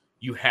 quarters.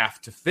 You have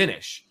to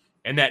finish.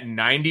 And that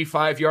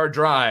 95-yard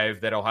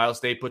drive that Ohio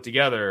State put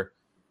together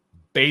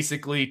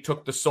basically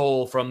took the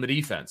soul from the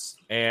defense.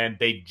 And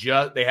they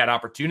had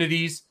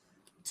opportunities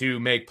to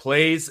make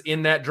plays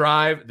in that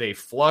drive. They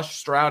flushed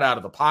Stroud out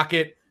of the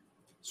pocket.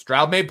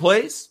 Stroud made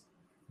plays.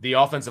 The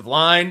offensive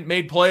line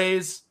made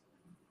plays.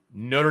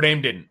 Notre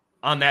Dame didn't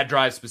on that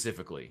drive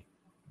specifically.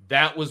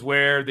 That was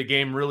where the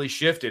game really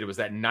shifted. It was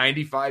that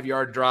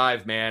 95-yard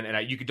drive, man.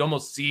 And you could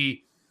almost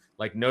see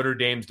like Notre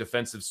Dame's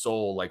defensive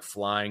soul like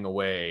flying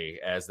away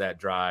as that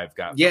drive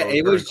got closer.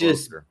 It was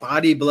just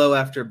body blow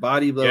after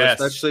body blow,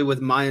 especially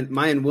with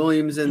Mayan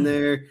Williams in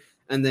there.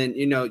 And then,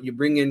 you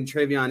bring in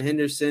Travion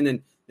Henderson,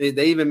 and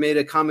they even made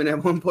a comment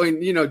at one point,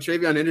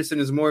 Travion Henderson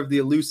is more of the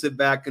elusive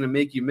back, going to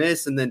make you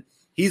miss. And then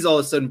he's all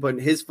of a sudden putting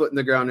his foot in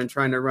the ground and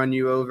trying to run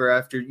you over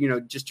after,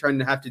 just trying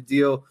to have to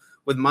deal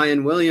with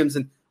Mayan Williams.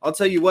 And I'll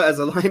tell you what, as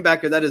a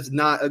linebacker, that is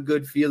not a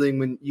good feeling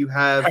when you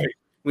have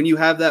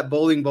that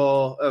bowling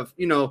ball of,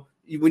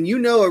 when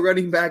a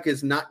running back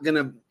is not going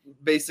to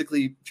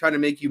basically try to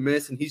make you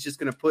miss and he's just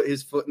going to put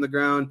his foot in the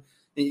ground,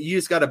 and you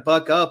just got to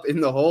buck up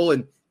in the hole.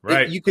 And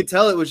you could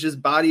tell it was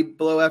just body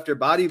blow after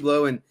body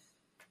blow. And,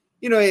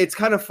 it's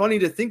kind of funny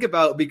to think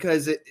about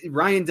because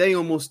Ryan Day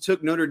almost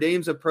took Notre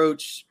Dame's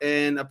approach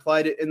and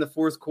applied it in the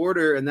fourth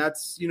quarter. And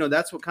that's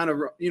what kind of,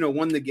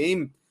 won the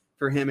game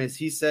for him. Is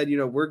he said,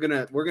 we're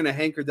going to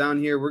hanker down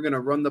here. We're going to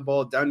run the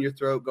ball down your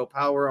throat, go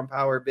power on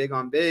power, big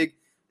on big.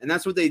 And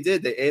that's what they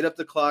did. They ate up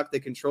the clock. They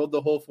controlled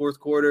the whole fourth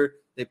quarter.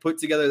 They put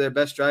together their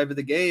best drive of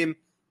the game,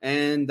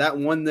 and that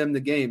won them the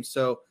game.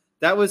 So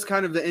that was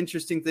kind of the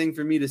interesting thing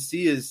for me to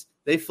see is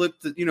they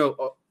flipped,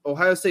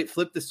 Ohio State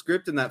flipped the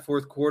script in that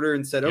fourth quarter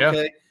and said,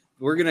 okay,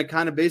 we're going to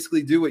kind of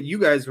basically do what you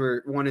guys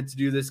wanted to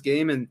do this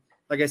game. And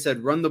like I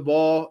said, run the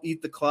ball,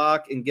 eat the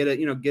clock, and get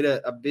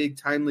a big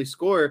timely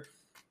score.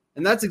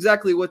 And that's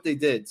exactly what they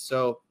did.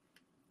 So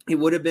it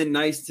would have been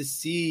nice to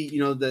see,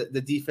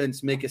 the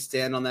defense make a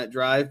stand on that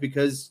drive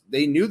because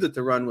they knew that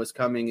the run was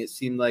coming. It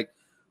seemed like,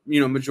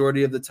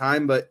 majority of the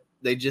time, but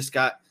they just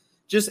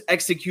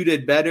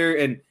executed better.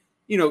 And,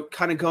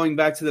 kind of going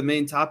back to the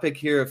main topic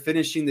here of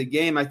finishing the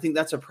game, I think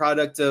that's a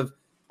product of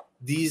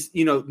these,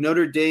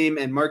 Notre Dame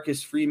and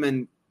Marcus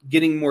Freeman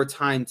getting more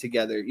time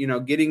together,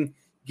 getting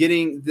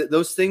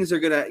those things are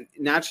going to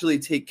naturally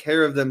take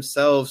care of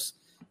themselves.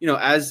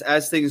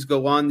 As things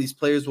go on, these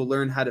players will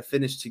learn how to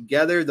finish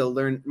together. They'll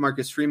learn,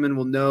 Marcus Freeman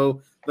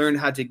will learn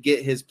how to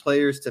get his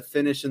players to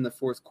finish in the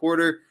fourth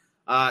quarter.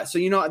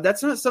 So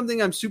that's not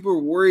something I'm super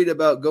worried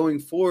about going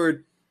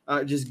forward.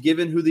 just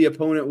given who the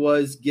opponent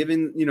was,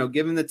 given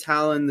the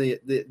talent,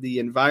 the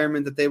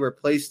environment that they were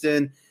placed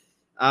in.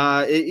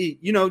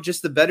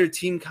 Just the better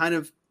team kind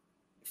of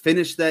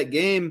finished that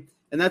game,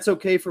 and that's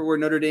okay for where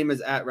Notre Dame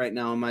is at right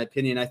now, in my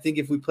opinion. I think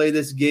if we play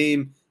this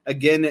game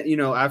again,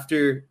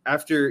 after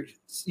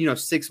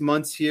 6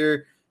 months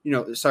here,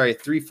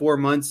 3-4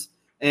 months,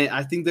 and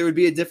I think there would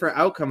be a different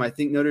outcome. I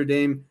think Notre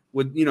Dame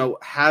would,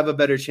 have a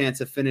better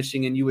chance of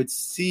finishing, and you would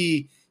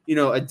see,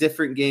 a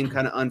different game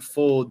kind of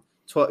unfold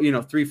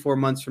 3-4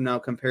 months from now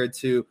compared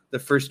to the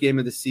first game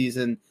of the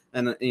season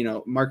and,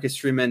 Marcus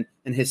Freeman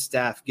and his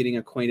staff getting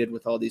acquainted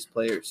with all these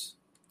players.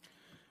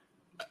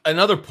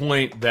 Another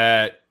point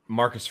that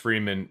Marcus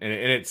Freeman, and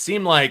it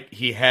seemed like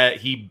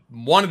he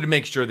wanted to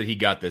make sure that he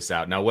got this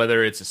out. Now,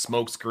 whether it's a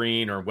smoke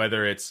screen or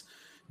whether it's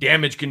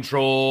damage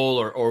control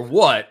or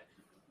what,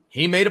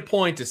 he made a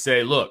point to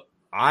say, look,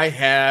 I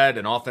had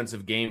an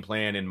offensive game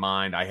plan in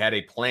mind. I had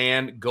a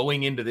plan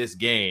going into this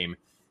game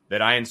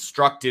that I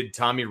instructed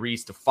Tommy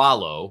Rees to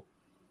follow,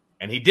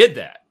 and he did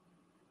that.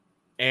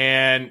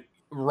 And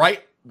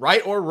right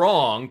or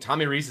wrong,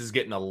 Tommy Rees is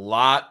getting a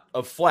lot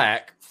of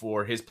flack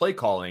for his play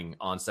calling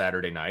on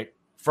Saturday night,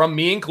 from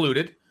me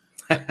included.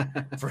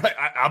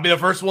 I'll be the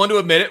first one to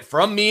admit it,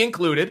 from me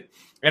included,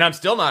 and I'm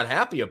still not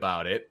happy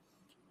about it.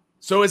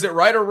 So is it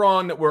right or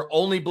wrong that we're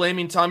only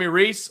blaming Tommy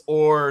Rees,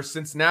 or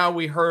since now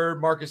we heard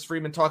Marcus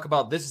Freeman talk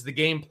about this is the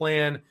game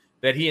plan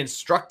that he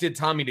instructed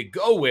Tommy to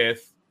go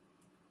with,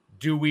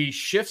 do we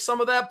shift some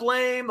of that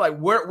blame? Like,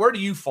 where do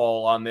you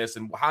fall on this,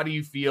 and how do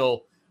you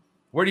feel?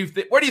 Where do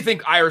you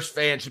think Irish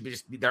fans should be?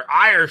 Their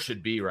ire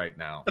should be right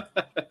now.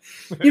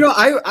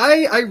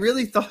 I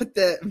really thought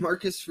that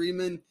Marcus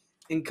Freeman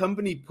and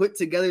company put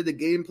together the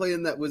game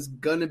plan that was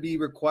gonna be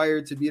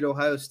required to beat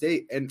Ohio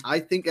State, and I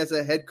think as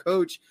a head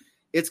coach,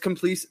 it's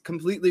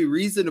completely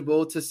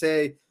reasonable to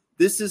say,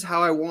 this is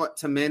how I want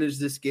to manage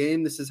this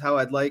game. This is how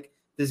I'd like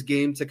this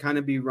game to kind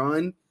of be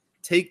run.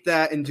 Take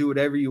that and do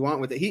whatever you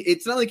want with it.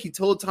 It's not like he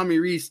told Tommy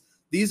Rees,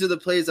 these are the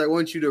plays I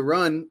want you to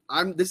run.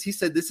 He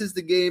said, this is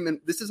the game, and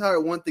this is how I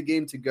want the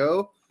game to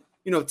go.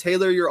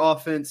 Tailor your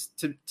offense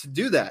to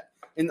do that.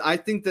 And I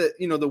think that,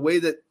 the way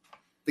that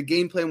the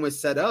game plan was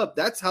set up,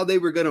 that's how they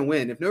were going to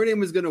win. If Notre Dame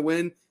was going to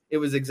win, it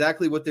was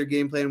exactly what their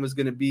game plan was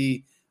going to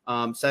be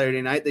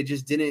Saturday night. They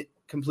just didn't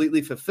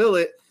completely fulfill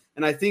it.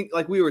 And I think,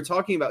 like we were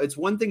talking about, it's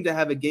one thing to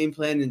have a game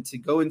plan and to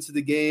go into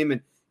the game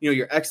and,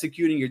 you're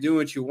executing, you're doing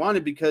what you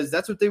wanted, because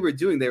that's what they were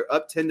doing. They were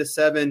up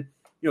 10-7,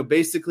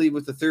 basically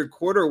with the third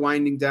quarter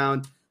winding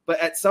down. But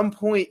at some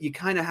point, you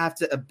kind of have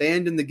to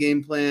abandon the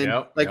game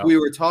plan, we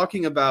were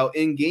talking about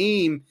in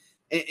game.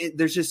 And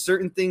there's just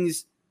certain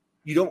things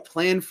you don't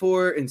plan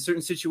for in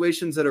certain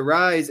situations that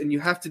arise, and you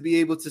have to be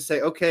able to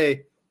say,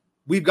 okay,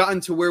 we've gotten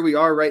to where we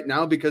are right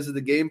now because of the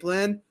game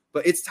plan,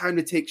 but it's time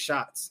to take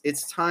shots.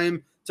 It's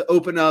time to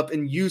open up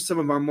and use some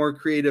of our more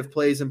creative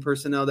plays and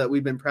personnel that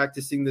we've been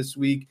practicing this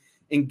week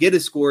and get a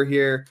score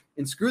here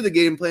and screw the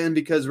game plan,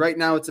 because right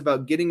now it's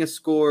about getting a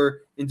score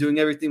and doing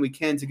everything we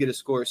can to get a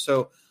score.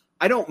 So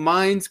I don't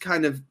mind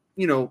kind of,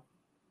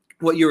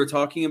 what you were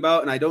talking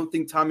about. And I don't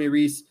think Tommy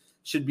Rees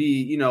should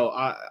be,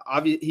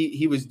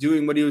 he was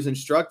doing what he was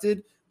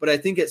instructed, but I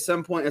think at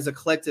some point as a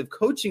collective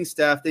coaching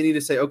staff, they need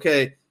to say,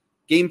 okay,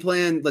 game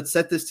plan, let's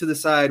set this to the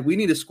side. We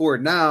need to score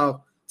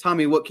now.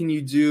 Tommy, what can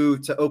you do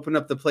to open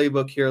up the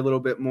playbook here a little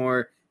bit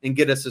more and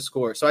get us a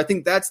score? So I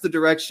think that's the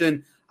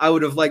direction I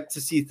would have liked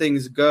to see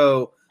things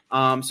go.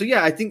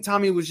 I think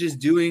Tommy was just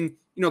doing,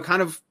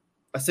 kind of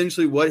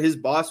essentially what his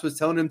boss was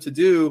telling him to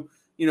do,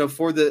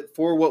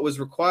 for what was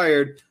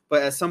required.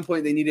 But at some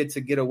point they needed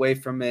to get away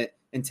from it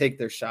and take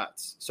their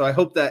shots. So I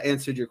hope that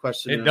answered your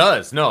question. It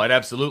does. No, it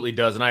absolutely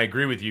does. And I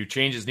agree with you.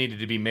 Changes needed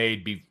to be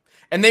made.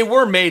 And they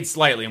were made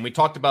slightly. And we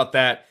talked about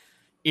that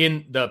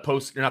in the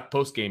not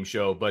post-game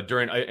show, but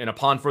during and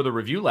upon further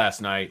review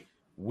last night,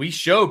 we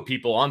showed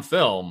people on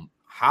film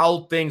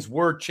how things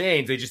were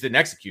changed. They just didn't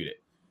execute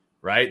it,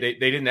 right? They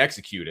didn't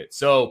execute it.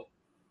 So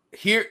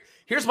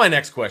here's my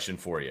next question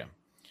for you.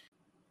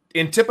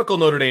 In typical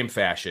Notre Dame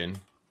fashion,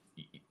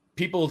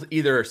 people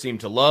either seem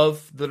to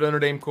love the Notre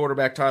Dame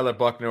quarterback, Tyler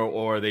Buchner,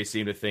 or they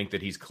seem to think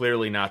that he's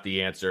clearly not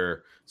the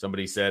answer.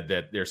 Somebody said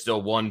that they're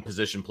still one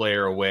position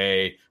player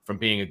away from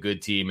being a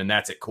good team, and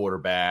that's at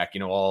quarterback,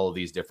 all of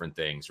these different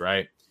things,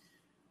 right?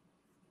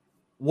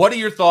 What are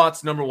your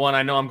thoughts? Number one,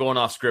 I know I'm going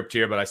off script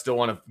here, but I still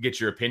want to get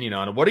your opinion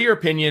on it. What's your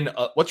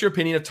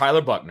opinion of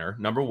Tyler Buchner,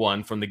 number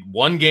one, from the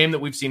one game that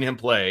we've seen him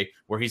play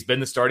where he's been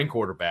the starting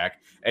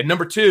quarterback? And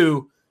number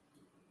two,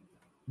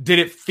 did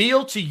it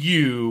feel to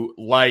you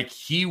like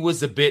he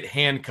was a bit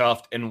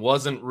handcuffed and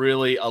wasn't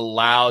really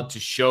allowed to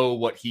show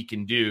what he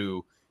can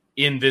do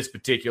in this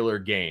particular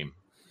game?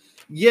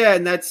 Yeah,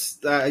 and that's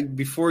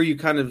before you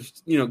kind of,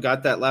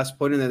 got that last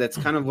point in there, that's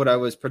kind of what I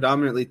was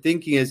predominantly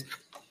thinking is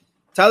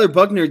Tyler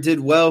Buchner did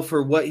well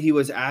for what he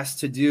was asked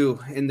to do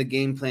in the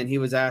game plan. He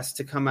was asked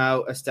to come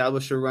out,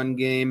 establish a run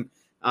game,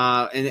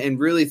 and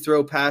really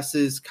throw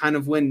passes kind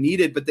of when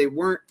needed, but they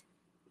weren't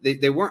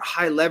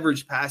high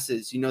leverage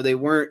passes. They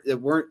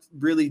weren't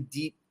really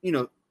deep,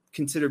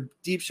 considered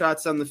deep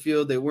shots on the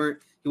field. They weren't,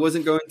 He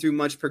wasn't going through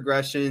much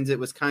progressions. It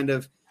was kind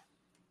of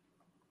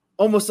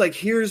almost like,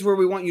 here's where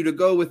we want you to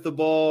go with the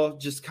ball.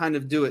 Just kind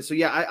of do it. So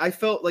yeah, I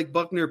felt like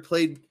Buckner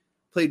played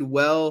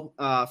well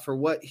for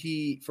what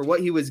he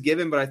was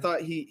given, but I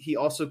thought he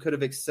also could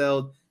have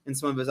excelled in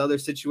some of his other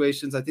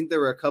situations. I think there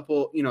were a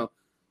couple,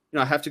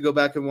 I have to go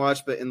back and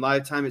watch, but in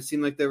live time, it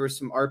seemed like there were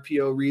some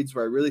RPO reads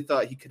where I really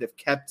thought he could have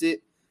kept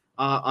it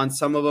on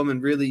some of them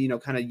and really,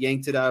 kind of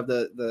yanked it out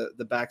of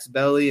the back's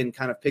belly and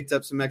kind of picked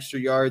up some extra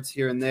yards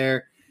here and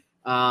there.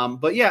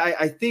 But yeah,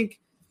 I think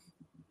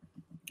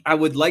I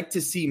would like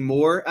to see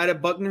more out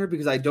of Buckner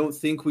because I don't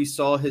think we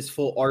saw his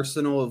full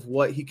arsenal of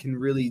what he can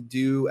really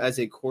do as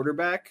a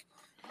quarterback.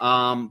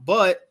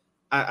 But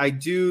I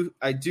do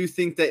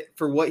think that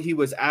for what he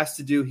was asked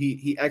to do,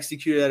 he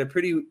executed at a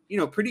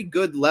pretty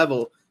good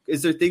level.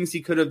 Is there things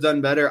he could have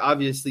done better?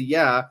 Obviously,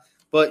 yeah.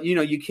 But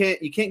you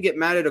can't get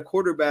mad at a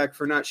quarterback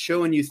for not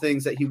showing you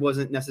things that he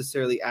wasn't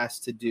necessarily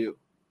asked to do.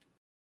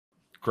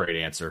 Great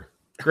answer.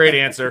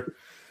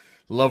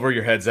 Love where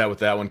your head's at with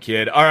that one,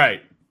 kid. All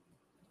right.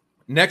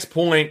 Next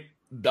point,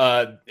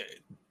 I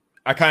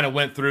kind of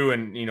went through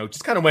and,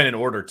 just kind of went in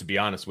order, to be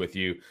honest with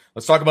you.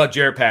 Let's talk about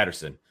Jarrett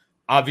Patterson.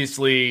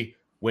 Obviously,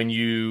 when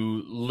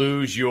you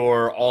lose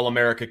your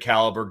All-America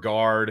caliber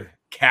guard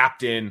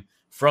captain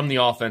from the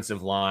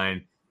offensive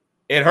line,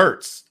 it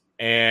hurts.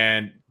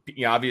 And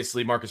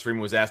obviously, Marcus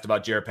Freeman was asked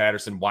about Jarrett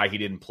Patterson, why he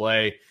didn't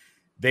play.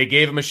 They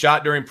gave him a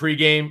shot during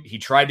pregame. He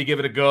tried to give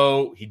it a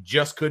go. He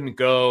just couldn't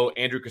go.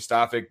 Andrew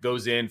Kostovic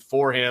goes in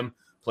for him,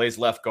 plays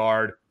left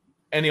guard,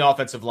 and the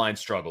offensive line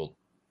struggled.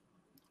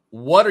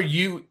 What are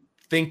you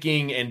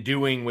thinking and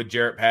doing with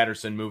Jarrett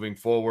Patterson moving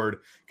forward,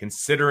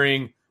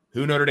 considering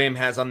who Notre Dame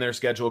has on their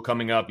schedule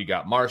coming up? You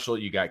got Marshall,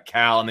 you got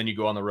Cal, and then you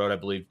go on the road, I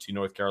believe, to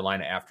North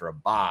Carolina after a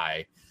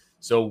bye.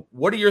 So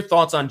what are your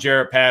thoughts on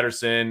Jarrett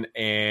Patterson,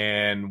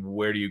 and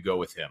where do you go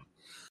with him?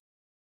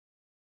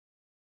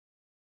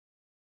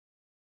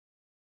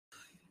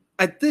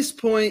 At this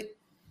point,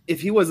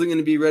 if he wasn't going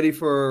to be ready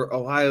for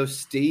Ohio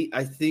State,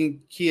 I think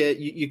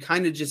you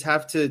kind of just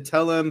have to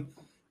tell him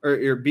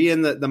or be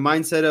in the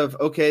mindset of,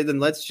 okay, then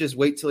let's just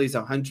wait till he's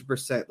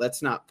 100%.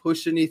 Let's not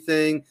push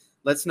anything.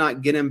 Let's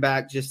not get him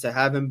back just to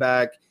have him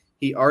back.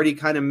 He already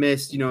kind of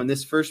missed, in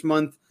this first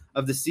month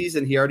of the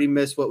season, he already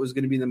missed what was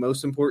going to be the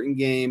most important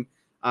game.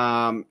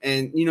 And,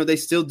 they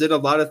still did a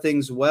lot of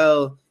things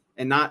well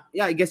and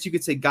I guess you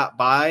could say got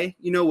by,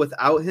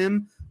 without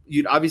him.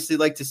 You'd obviously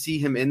like to see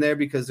him in there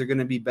because they're going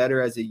to be better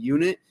as a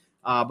unit.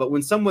 But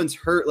when someone's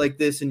hurt like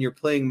this and you're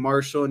playing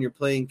Marshall and you're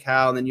playing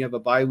Cal and then you have a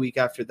bye week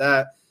after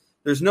that,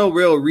 there's no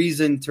real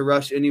reason to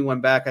rush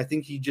anyone back. I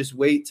think you just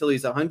wait till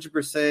he's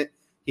 100%.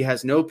 He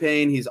has no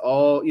pain. He's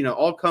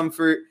all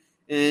comfort,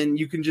 and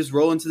you can just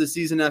roll into the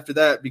season after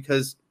that.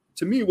 Because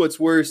to me, what's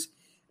worse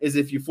is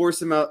if you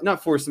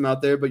not force him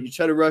out there, but you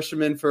try to rush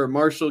him in for a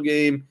Marshall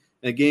game,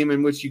 a game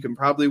in which you can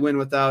probably win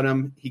without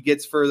him. He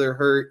gets further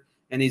hurt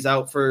and he's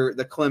out for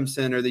the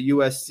Clemson or the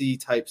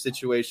USC type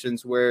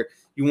situations where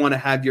you want to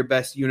have your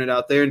best unit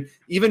out there. And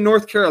even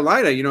North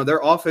Carolina,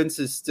 their offense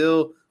is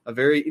still a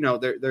very,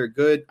 they're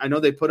good. I know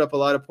they put up a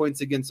lot of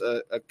points against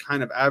a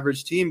kind of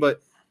average team,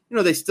 but,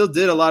 they still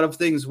did a lot of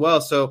things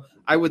well. So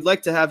I would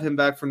like to have him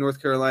back for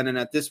North Carolina. And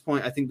at this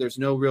point, I think there's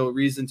no real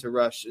reason to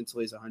rush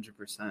until he's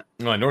 100%.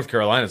 Well, North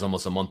Carolina is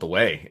almost a month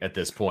away at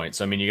this point.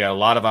 So, you got a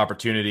lot of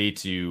opportunity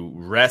to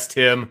rest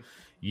him.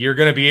 You're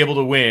going to be able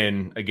to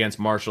win against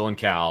Marshall and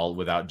Cal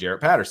without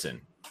Jarrett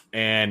Patterson.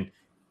 And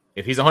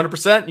if he's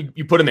 100%,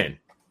 you put him in,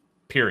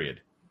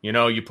 period.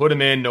 You put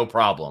him in, no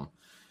problem.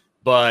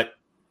 But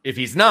if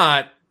he's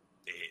not,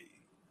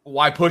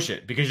 why push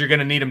it? Because you're going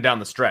to need him down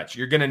the stretch.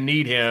 You're going to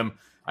need him,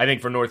 I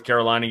think, for North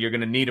Carolina. You're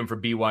going to need him for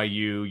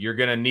BYU. You're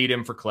going to need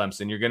him for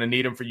Clemson. You're going to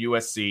need him for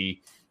USC.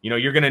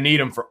 You're going to need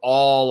him for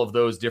all of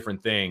those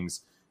different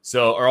things.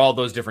 Or all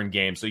those different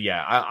games. So,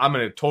 yeah, I'm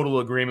in a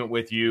total agreement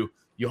with you.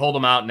 You hold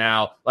him out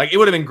now. Like, it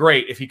would have been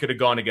great if he could have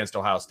gone against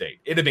Ohio State.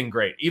 It'd have been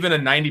great. Even a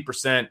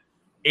 90%,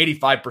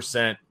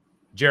 85%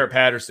 Jarrett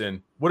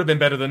Patterson would have been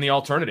better than the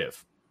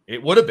alternative.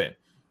 It would have been.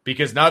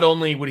 Because not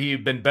only would he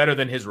have been better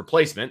than his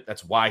replacement,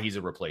 that's why he's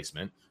a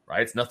replacement,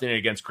 right? It's nothing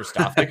against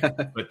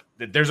Kostovic, but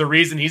there's a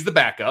reason he's the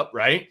backup,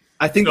 right?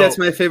 I think that's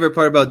my favorite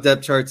part about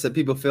depth charts that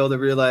people fail to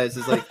realize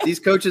is like these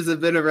coaches have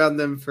been around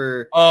them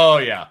for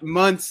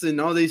months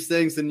and all these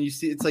things, and you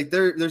see it's like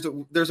there's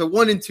a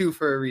 1 and 2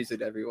 for a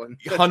reason. Everyone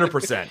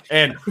 100%,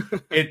 and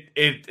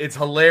it's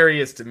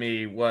hilarious to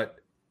me what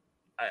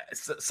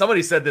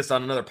somebody said this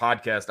on another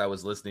podcast I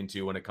was listening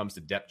to when it comes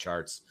to depth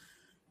charts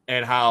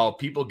and how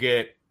people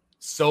get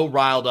so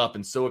riled up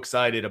and so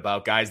excited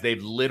about guys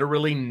they've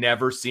literally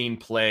never seen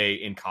play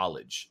in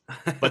college,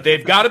 but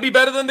they've got to be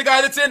better than the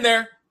guy that's in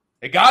there.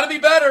 They got to be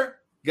better.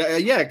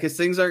 Yeah, because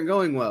things aren't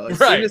going well. As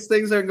soon as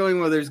things aren't going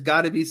well, there's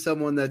got to be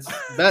someone that's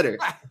better.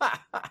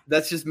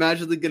 That's just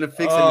magically going to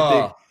fix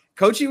anything.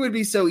 Coaching would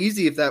be so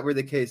easy if that were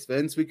the case,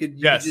 Vince. You could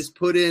just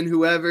put in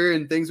whoever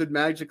and things would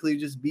magically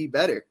just be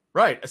better.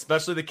 Right,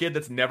 especially the kid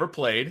that's never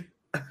played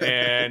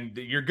and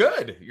you're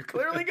good. You're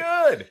clearly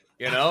good.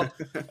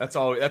 That's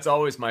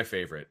always my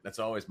favorite. That's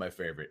always my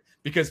favorite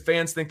because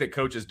fans think that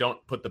coaches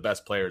don't put the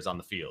best players on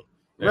the field.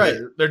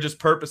 They're just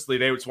purposely,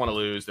 they just want to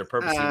lose. They're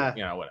purposely,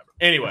 whatever.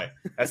 Anyway,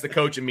 that's the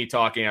coach and me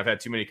talking. I've had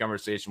too many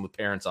conversations with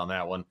parents on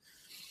that one.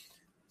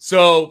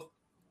 So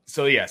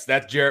yes,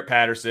 that's Jarrett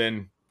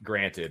Patterson.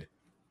 Granted.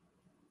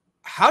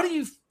 How do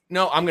you,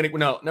 no,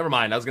 never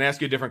mind. I was going to ask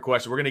you a different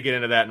question. We're going to get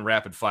into that in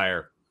rapid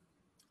fire.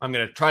 I'm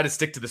going to try to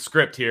stick to the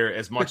script here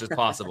as much as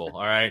possible.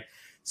 All right.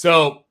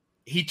 So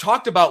he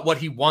talked about what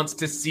he wants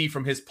to see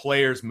from his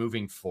players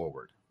moving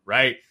forward,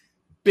 right?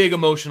 Big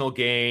emotional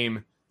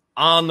game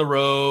on the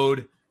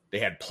road. They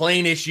had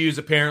plane issues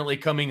apparently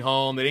coming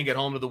home. They didn't get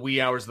home to the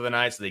wee hours of the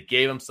night, so they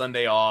gave him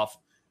Sunday off.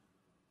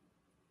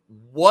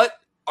 What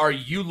are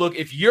you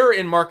if you're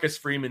in Marcus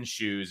Freeman's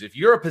shoes, if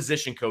you're a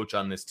position coach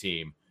on this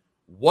team,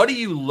 what are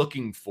you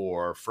looking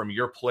for from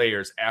your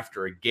players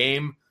after a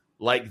game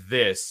like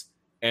this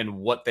and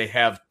what they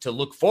have to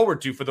look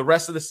forward to for the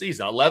rest of the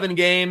season? 11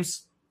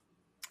 games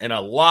and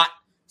a lot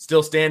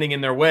still standing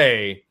in their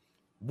way.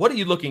 What are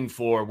you looking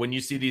for when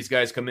you see these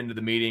guys come into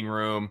the meeting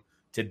room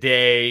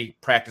today,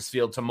 practice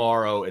field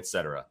tomorrow,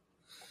 etc.?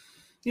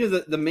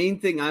 The main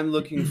thing I'm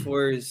looking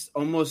for is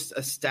almost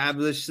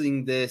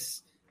establishing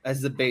this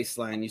as the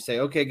baseline. You say,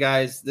 okay,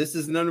 guys, this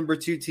is the number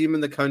 2 team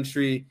in the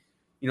country.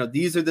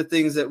 These are the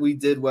things that we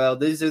did well.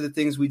 These are the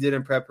things we did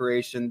in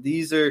preparation.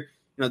 These are,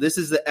 this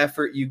is the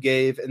effort you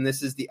gave, and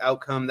this is the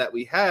outcome that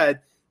we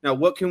had. Now,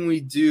 what can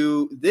we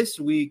do this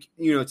week,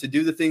 to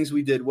do the things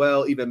we did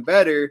well even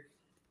better?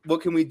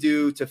 What can we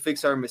do to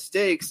fix our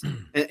mistakes?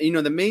 And,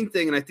 the main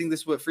thing, and I think this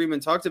is what Freeman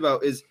talked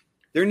about, is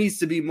there needs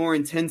to be more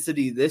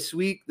intensity this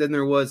week than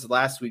there was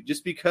last week.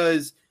 Just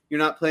because you're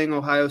not playing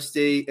Ohio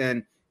State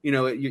and,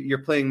 you're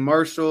playing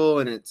Marshall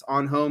and it's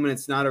on home and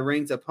it's not a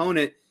ranked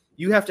opponent,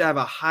 you have to have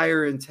a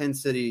higher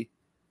intensity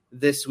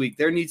this week.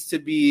 There needs to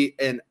be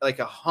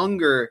a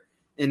hunger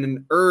and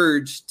an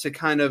urge to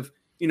kind of,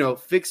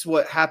 fix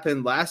what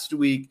happened last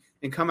week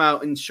and come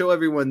out and show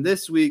everyone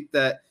this week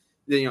that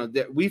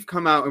we've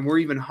come out and we're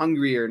even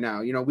hungrier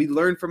now. We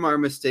learned from our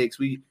mistakes.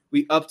 We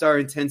upped our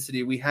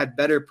intensity. We had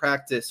better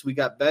practice. We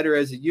got better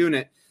as a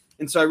unit.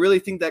 And so I really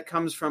think that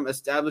comes from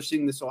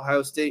establishing this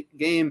Ohio State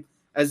game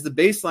as the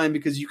baseline,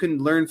 because you can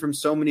learn from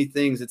so many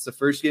things. It's the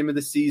first game of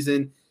the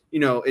season.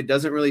 It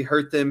doesn't really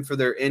hurt them for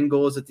their end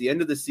goals at the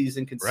end of the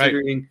season,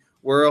 considering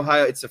where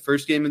it's the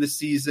first game of the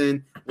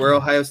season, where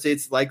Ohio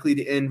State's likely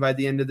to end by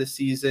the end of the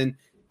season.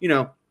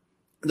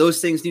 Those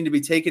things need to be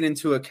taken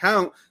into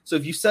account. So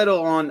if you settle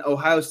on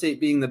Ohio State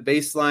being the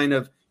baseline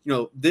of,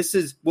 this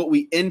is what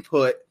we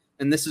input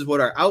and this is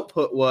what our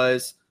output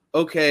was,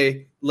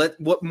 okay,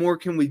 what more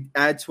can we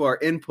add to our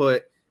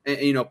input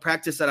and,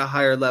 practice at a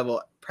higher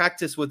level,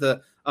 practice with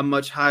a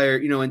much higher,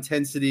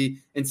 intensity,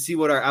 and see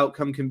what our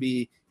outcome can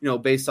be,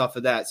 based off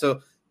of that.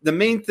 So the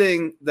main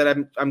thing that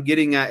I'm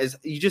getting at is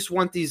you just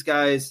want these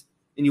guys,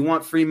 and you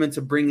want Freeman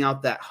to bring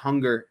out that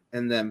hunger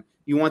in them.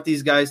 You want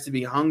these guys to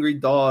be hungry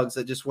dogs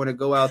that just want to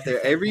go out there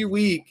every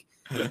week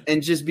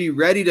and just be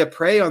ready to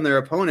prey on their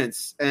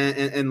opponents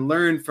and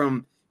learn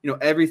from,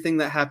 everything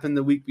that happened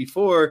the week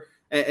before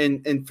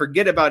and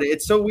forget about it.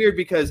 It's so weird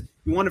because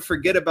you want to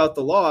forget about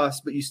the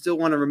loss, but you still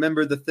want to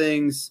remember the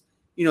things,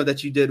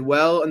 that you did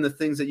well and the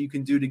things that you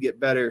can do to get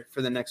better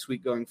for the next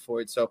week going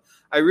forward. So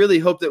I really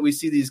hope that we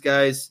see these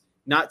guys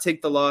not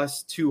take the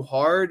loss too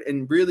hard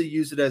and really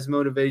use it as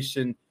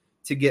motivation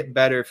to get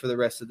better for the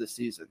rest of the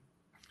season.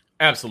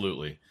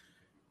 Absolutely.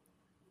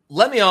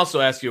 Let me also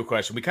ask you a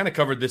question. We kind of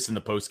covered this in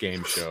the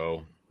post-game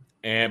show,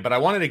 but I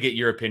wanted to get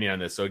your opinion on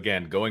this. So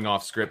again, going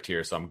off script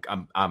here, so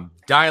I'm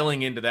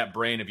dialing into that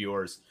brain of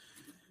yours.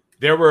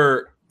 There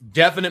were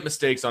definite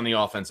mistakes on the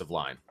offensive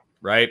line,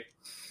 right?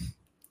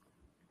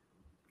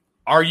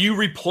 Are you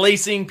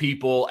replacing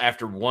people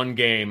after one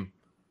game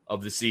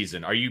of the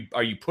season? Are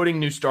you putting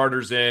new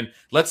starters in?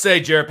 Let's say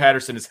Jarrett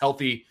Patterson is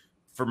healthy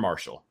for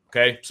Marshall.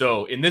 Okay,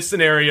 so in this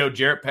scenario,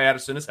 Jarrett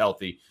Patterson is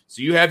healthy.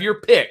 So you have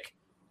your pick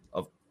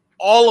of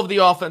all of the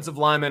offensive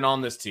linemen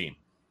on this team.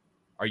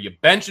 Are you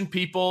benching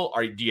people?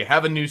 Do you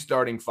have a new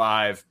starting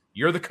 5?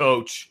 You're the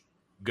coach.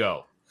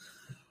 Go.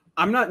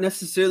 I'm not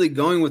necessarily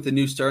going with the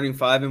new starting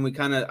 5,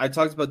 and I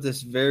talked about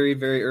this very,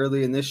 very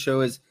early in this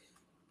show is,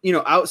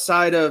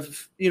 outside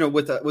of,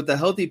 with the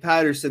healthy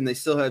Patterson, they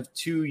still have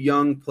 2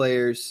 young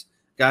players,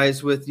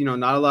 guys with,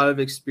 not a lot of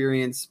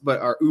experience, but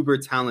are uber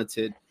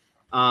talented.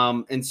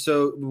 And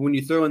so when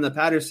you throw in the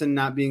Patterson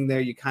not being there,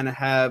 you kind of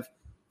have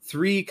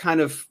 3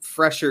 kind of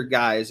fresher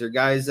guys or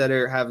guys that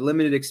have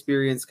limited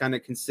experience kind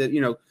of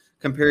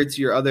compared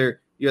to your other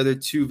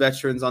 2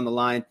 veterans on the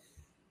line.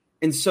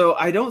 And so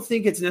I don't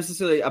think it's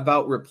necessarily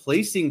about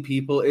replacing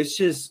people. It's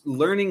just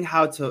learning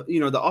how to,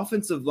 the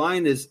offensive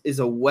line is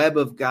a web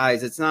of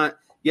guys. It's not,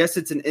 yes,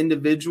 it's an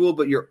individual,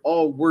 but you're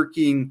all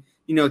working,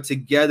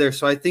 together.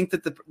 So I think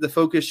that the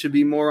focus should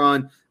be more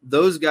on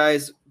those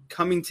guys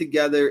coming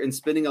together and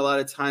spending a lot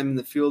of time in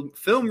the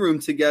film room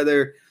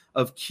together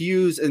of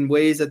cues and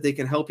ways that they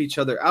can help each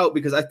other out,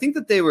 because I think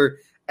that they were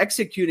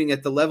executing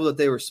at the level that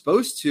they were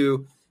supposed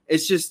to.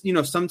 It's just,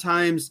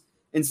 sometimes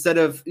instead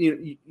of,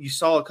 you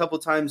saw a couple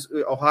times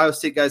Ohio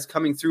State guys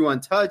coming through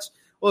untouched.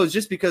 Well, it's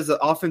just because the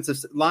offensive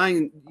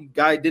line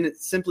guy didn't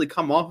simply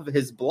come off of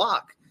his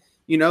block.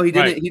 He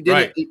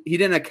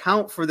didn't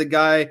account for the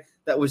guy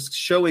that was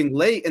showing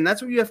late. And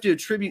that's what you have to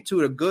attribute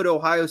to a good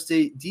Ohio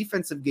State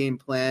defensive game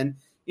plan,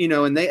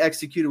 and they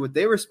executed what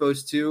they were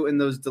supposed to. And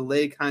those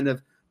delay kind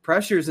of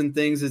pressures and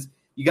things is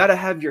you got to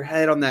have your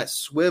head on that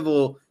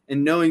swivel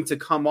and knowing to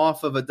come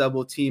off of a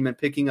double team and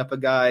picking up a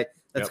guy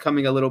that's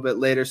coming a little bit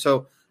later.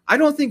 So I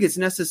don't think it's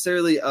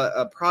necessarily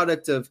a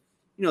product of,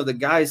 the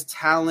guy's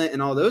talent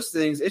and all those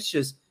things. It's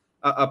just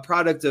a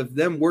product of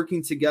them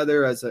working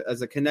together as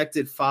a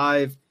connected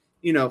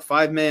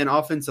five-man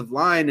offensive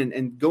line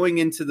and going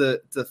into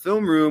the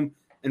film room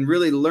and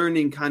really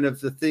learning kind of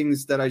the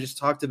things that I just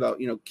talked about,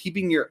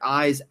 keeping your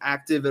eyes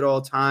active at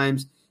all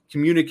times,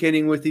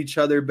 communicating with each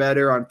other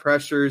better on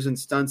pressures and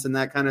stunts and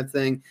that kind of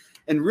thing.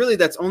 And really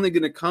that's only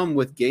going to come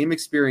with game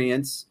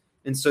experience.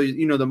 And so,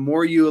 the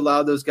more you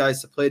allow those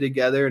guys to play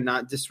together and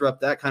not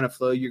disrupt that kind of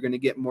flow, you're going to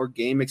get more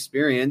game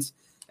experience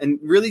and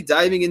really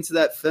diving into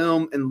that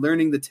film and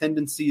learning the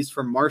tendencies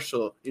from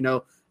Marshall.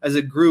 As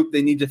a group,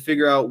 they need to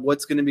figure out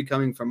what's going to be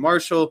coming from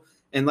Marshall.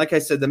 And like I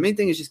said, the main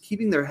thing is just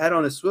keeping their head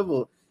on a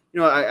swivel.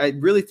 I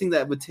really think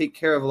that would take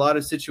care of a lot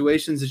of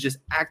situations, is just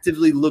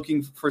actively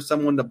looking for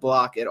someone to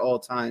block at all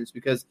times.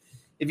 Because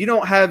if you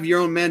don't have your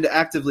own man to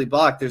actively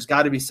block, there's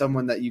got to be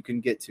someone that you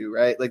can get to,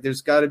 right? Like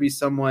there's got to be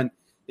someone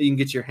that you can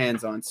get your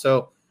hands on.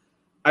 So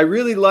I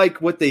really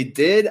like what they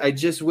did. I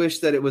just wish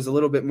that it was a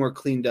little bit more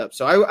cleaned up.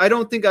 So I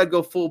don't think I'd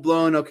go full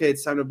blown, okay,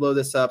 it's time to blow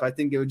this up. I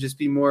think it would just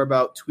be more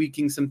about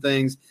tweaking some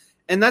things.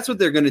 And that's what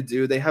they're going to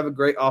do. They have a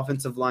great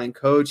offensive line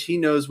coach. He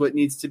knows what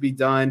needs to be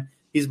done.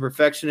 He's a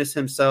perfectionist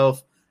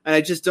himself. And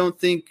I just don't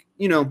think,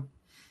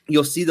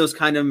 you'll see those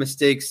kind of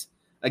mistakes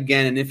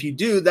again. And if you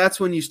do, that's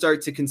when you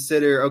start to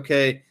consider,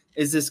 okay,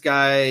 is this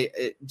guy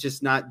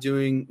just not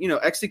doing,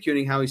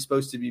 executing how he's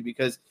supposed to be?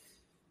 Because,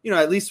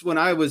 at least when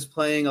I was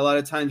playing, a lot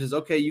of times is,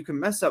 okay, you can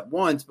mess up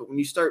once, but when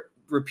you start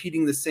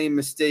repeating the same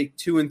mistake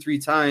 2 and 3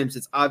 times,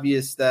 it's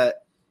obvious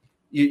that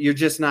you're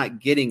just not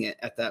getting it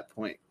at that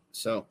point.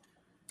 So.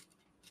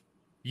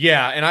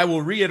 Yeah, and I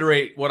will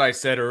reiterate what I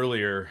said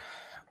earlier.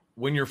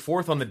 When you're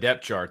fourth on the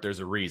depth chart, there's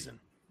a reason,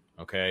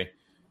 okay?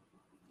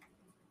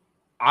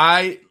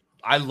 I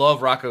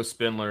love Rocco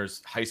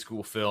Spindler's high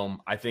school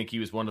film. I think he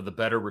was one of the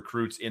better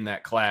recruits in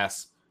that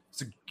class.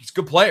 He's a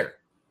good player.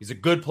 He's a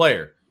good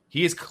player.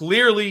 He is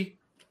clearly,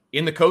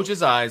 in the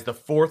coach's eyes, the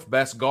 4th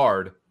best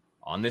guard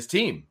on this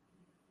team.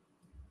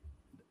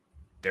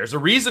 There's a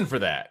reason for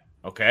that,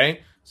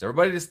 okay? So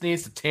everybody just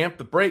needs to tamp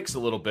the brakes a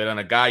little bit on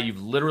a guy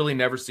you've literally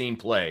never seen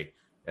play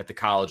at the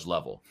college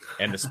level.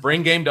 And the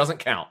spring game doesn't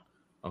count,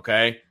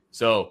 okay?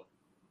 So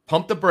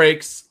pump the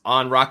brakes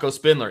on Rocco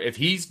Spindler. If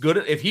he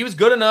was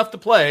good enough to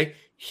play,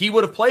 he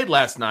would have played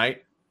last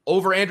night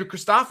over Andrew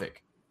Kristofic.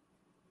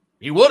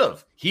 He would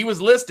have. He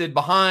was listed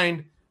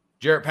behind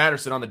Jarrett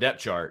Patterson on the depth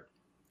chart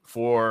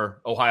for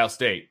Ohio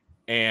State,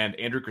 and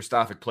Andrew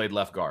Kristofic played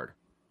left guard,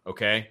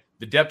 okay?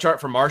 The depth chart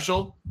for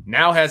Marshall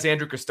now has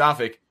Andrew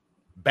Kristofic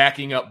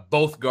backing up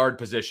both guard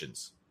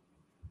positions.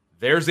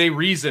 There's a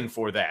reason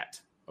for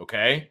that,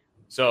 okay?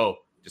 So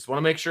just want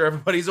to make sure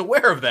everybody's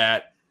aware of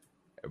that.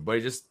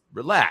 Everybody just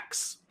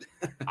relax.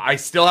 I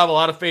still have a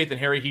lot of faith in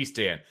Harry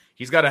Hiestand.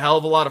 He's got a hell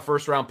of a lot of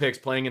first-round picks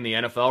playing in the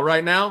NFL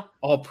right now.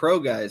 All pro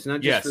guys,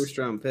 not just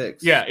first-round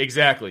picks. Yeah,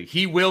 exactly.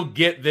 He will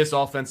get this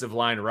offensive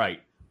line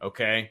right,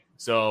 okay?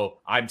 So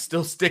I'm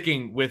still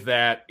sticking with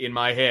that in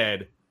my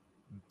head.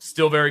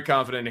 Still very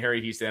confident in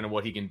Harry Hiestand and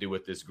what he can do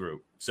with this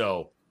group.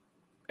 So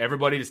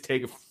everybody just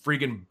take a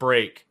freaking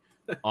break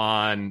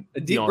on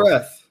a deep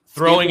breath.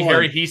 Throwing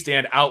Harry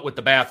Hiestand out with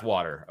the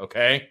bathwater,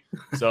 okay?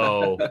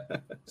 So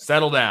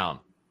settle down.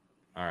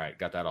 All right,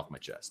 got that off my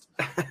chest.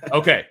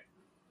 Okay,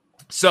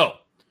 so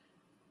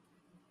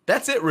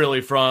that's it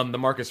really from the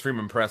Marcus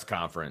Freeman press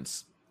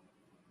conference.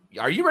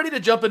 Are you ready to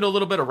jump into a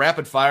little bit of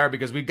rapid fire?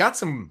 Because we've got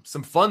some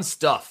fun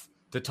stuff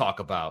to talk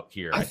about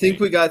here. I think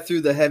we got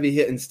through the heavy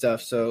hitting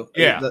stuff. So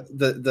yeah,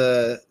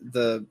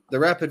 the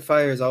rapid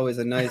fire is always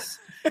a nice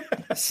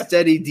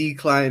steady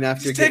decline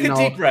after just take a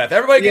deep breath.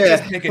 Everybody can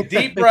just take a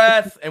deep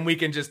breath, and we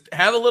can just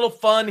have a little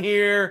fun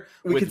here.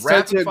 We with can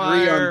start to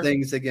fire. Agree on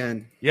things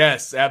again.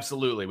 Yes,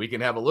 absolutely. We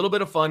can have a little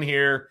bit of fun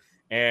here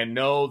and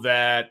know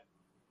that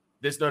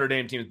this Notre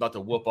Dame team is about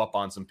to whoop up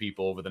on some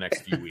people over the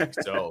next few weeks.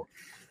 So,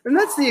 and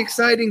that's the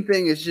exciting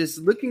thing is just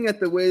looking at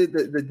the way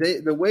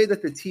that the way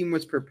that the team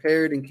was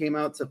prepared and came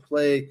out to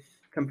play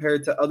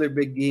compared to other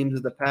big games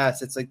of the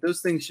past. It's like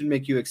those things should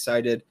make you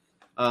excited.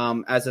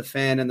 As a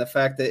fan, and the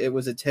fact that it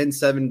was a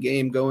 10-7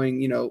 game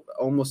going,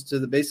 almost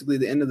to basically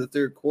the end of the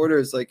third quarter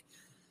is like,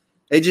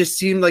 it just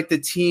seemed like the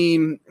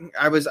team.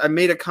 I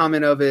made a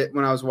comment of it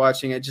when I was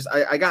watching it.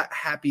 I got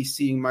happy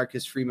seeing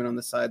Marcus Freeman on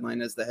the sideline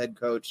as the head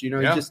coach.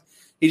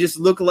 He just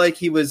looked like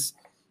he was.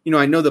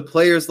 I know the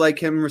players like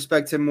him,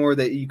 respect him more.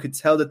 That you could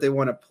tell that they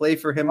want to play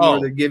for him more.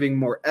 They're giving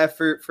more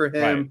effort for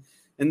him, right.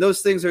 And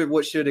those things are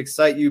what should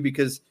excite you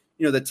because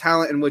the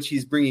talent in which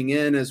he's bringing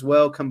in as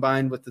well,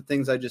 combined with the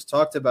things I just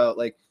talked about,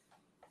 like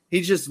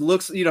he just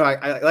looks,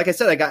 like I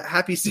said, I got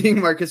happy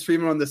seeing Marcus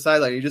Freeman on the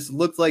sideline. He just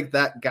looked like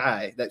that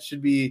guy that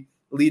should be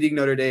leading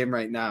Notre Dame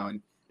right now.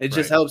 And it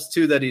just helps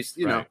too that he's,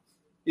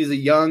 he's a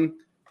young,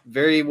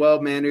 very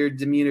well-mannered,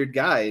 demeanored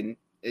guy. And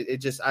it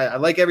just, I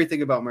like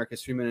everything about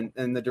Marcus Freeman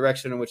and the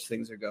direction in which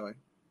things are going.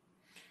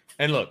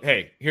 And look,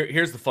 hey,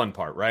 here's the fun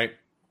part, right?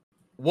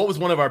 What was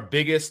one of our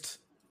biggest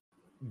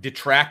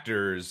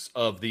detractors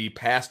of the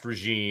past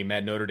regime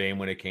at Notre Dame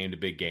when it came to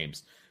big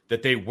games?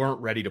 That they weren't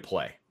ready to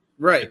play.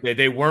 Right.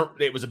 They weren't,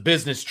 it was a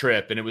business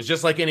trip and it was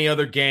just like any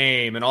other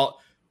game and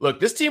all. Look,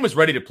 this team was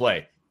ready to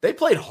play. They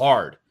played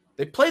hard.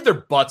 They played their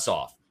butts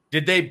off.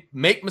 Did they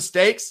make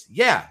mistakes?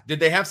 Yeah. Did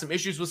they have some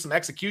issues with some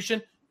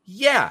execution?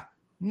 Yeah.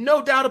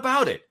 No doubt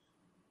about it.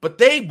 But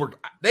they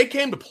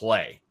came to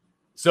play.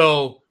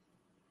 So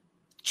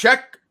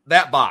check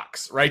that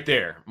box right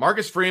there.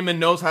 Marcus Freeman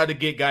knows how to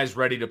get guys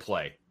ready to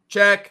play.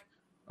 Check.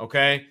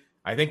 Okay.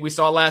 I think we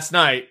saw last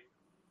night,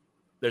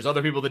 there's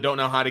other people that don't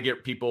know how to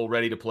get people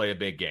ready to play a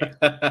big game.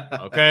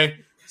 Okay.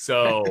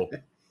 So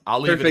I'll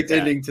leave Perfect it at that.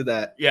 ending to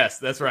that. Yes,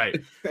 that's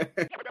right.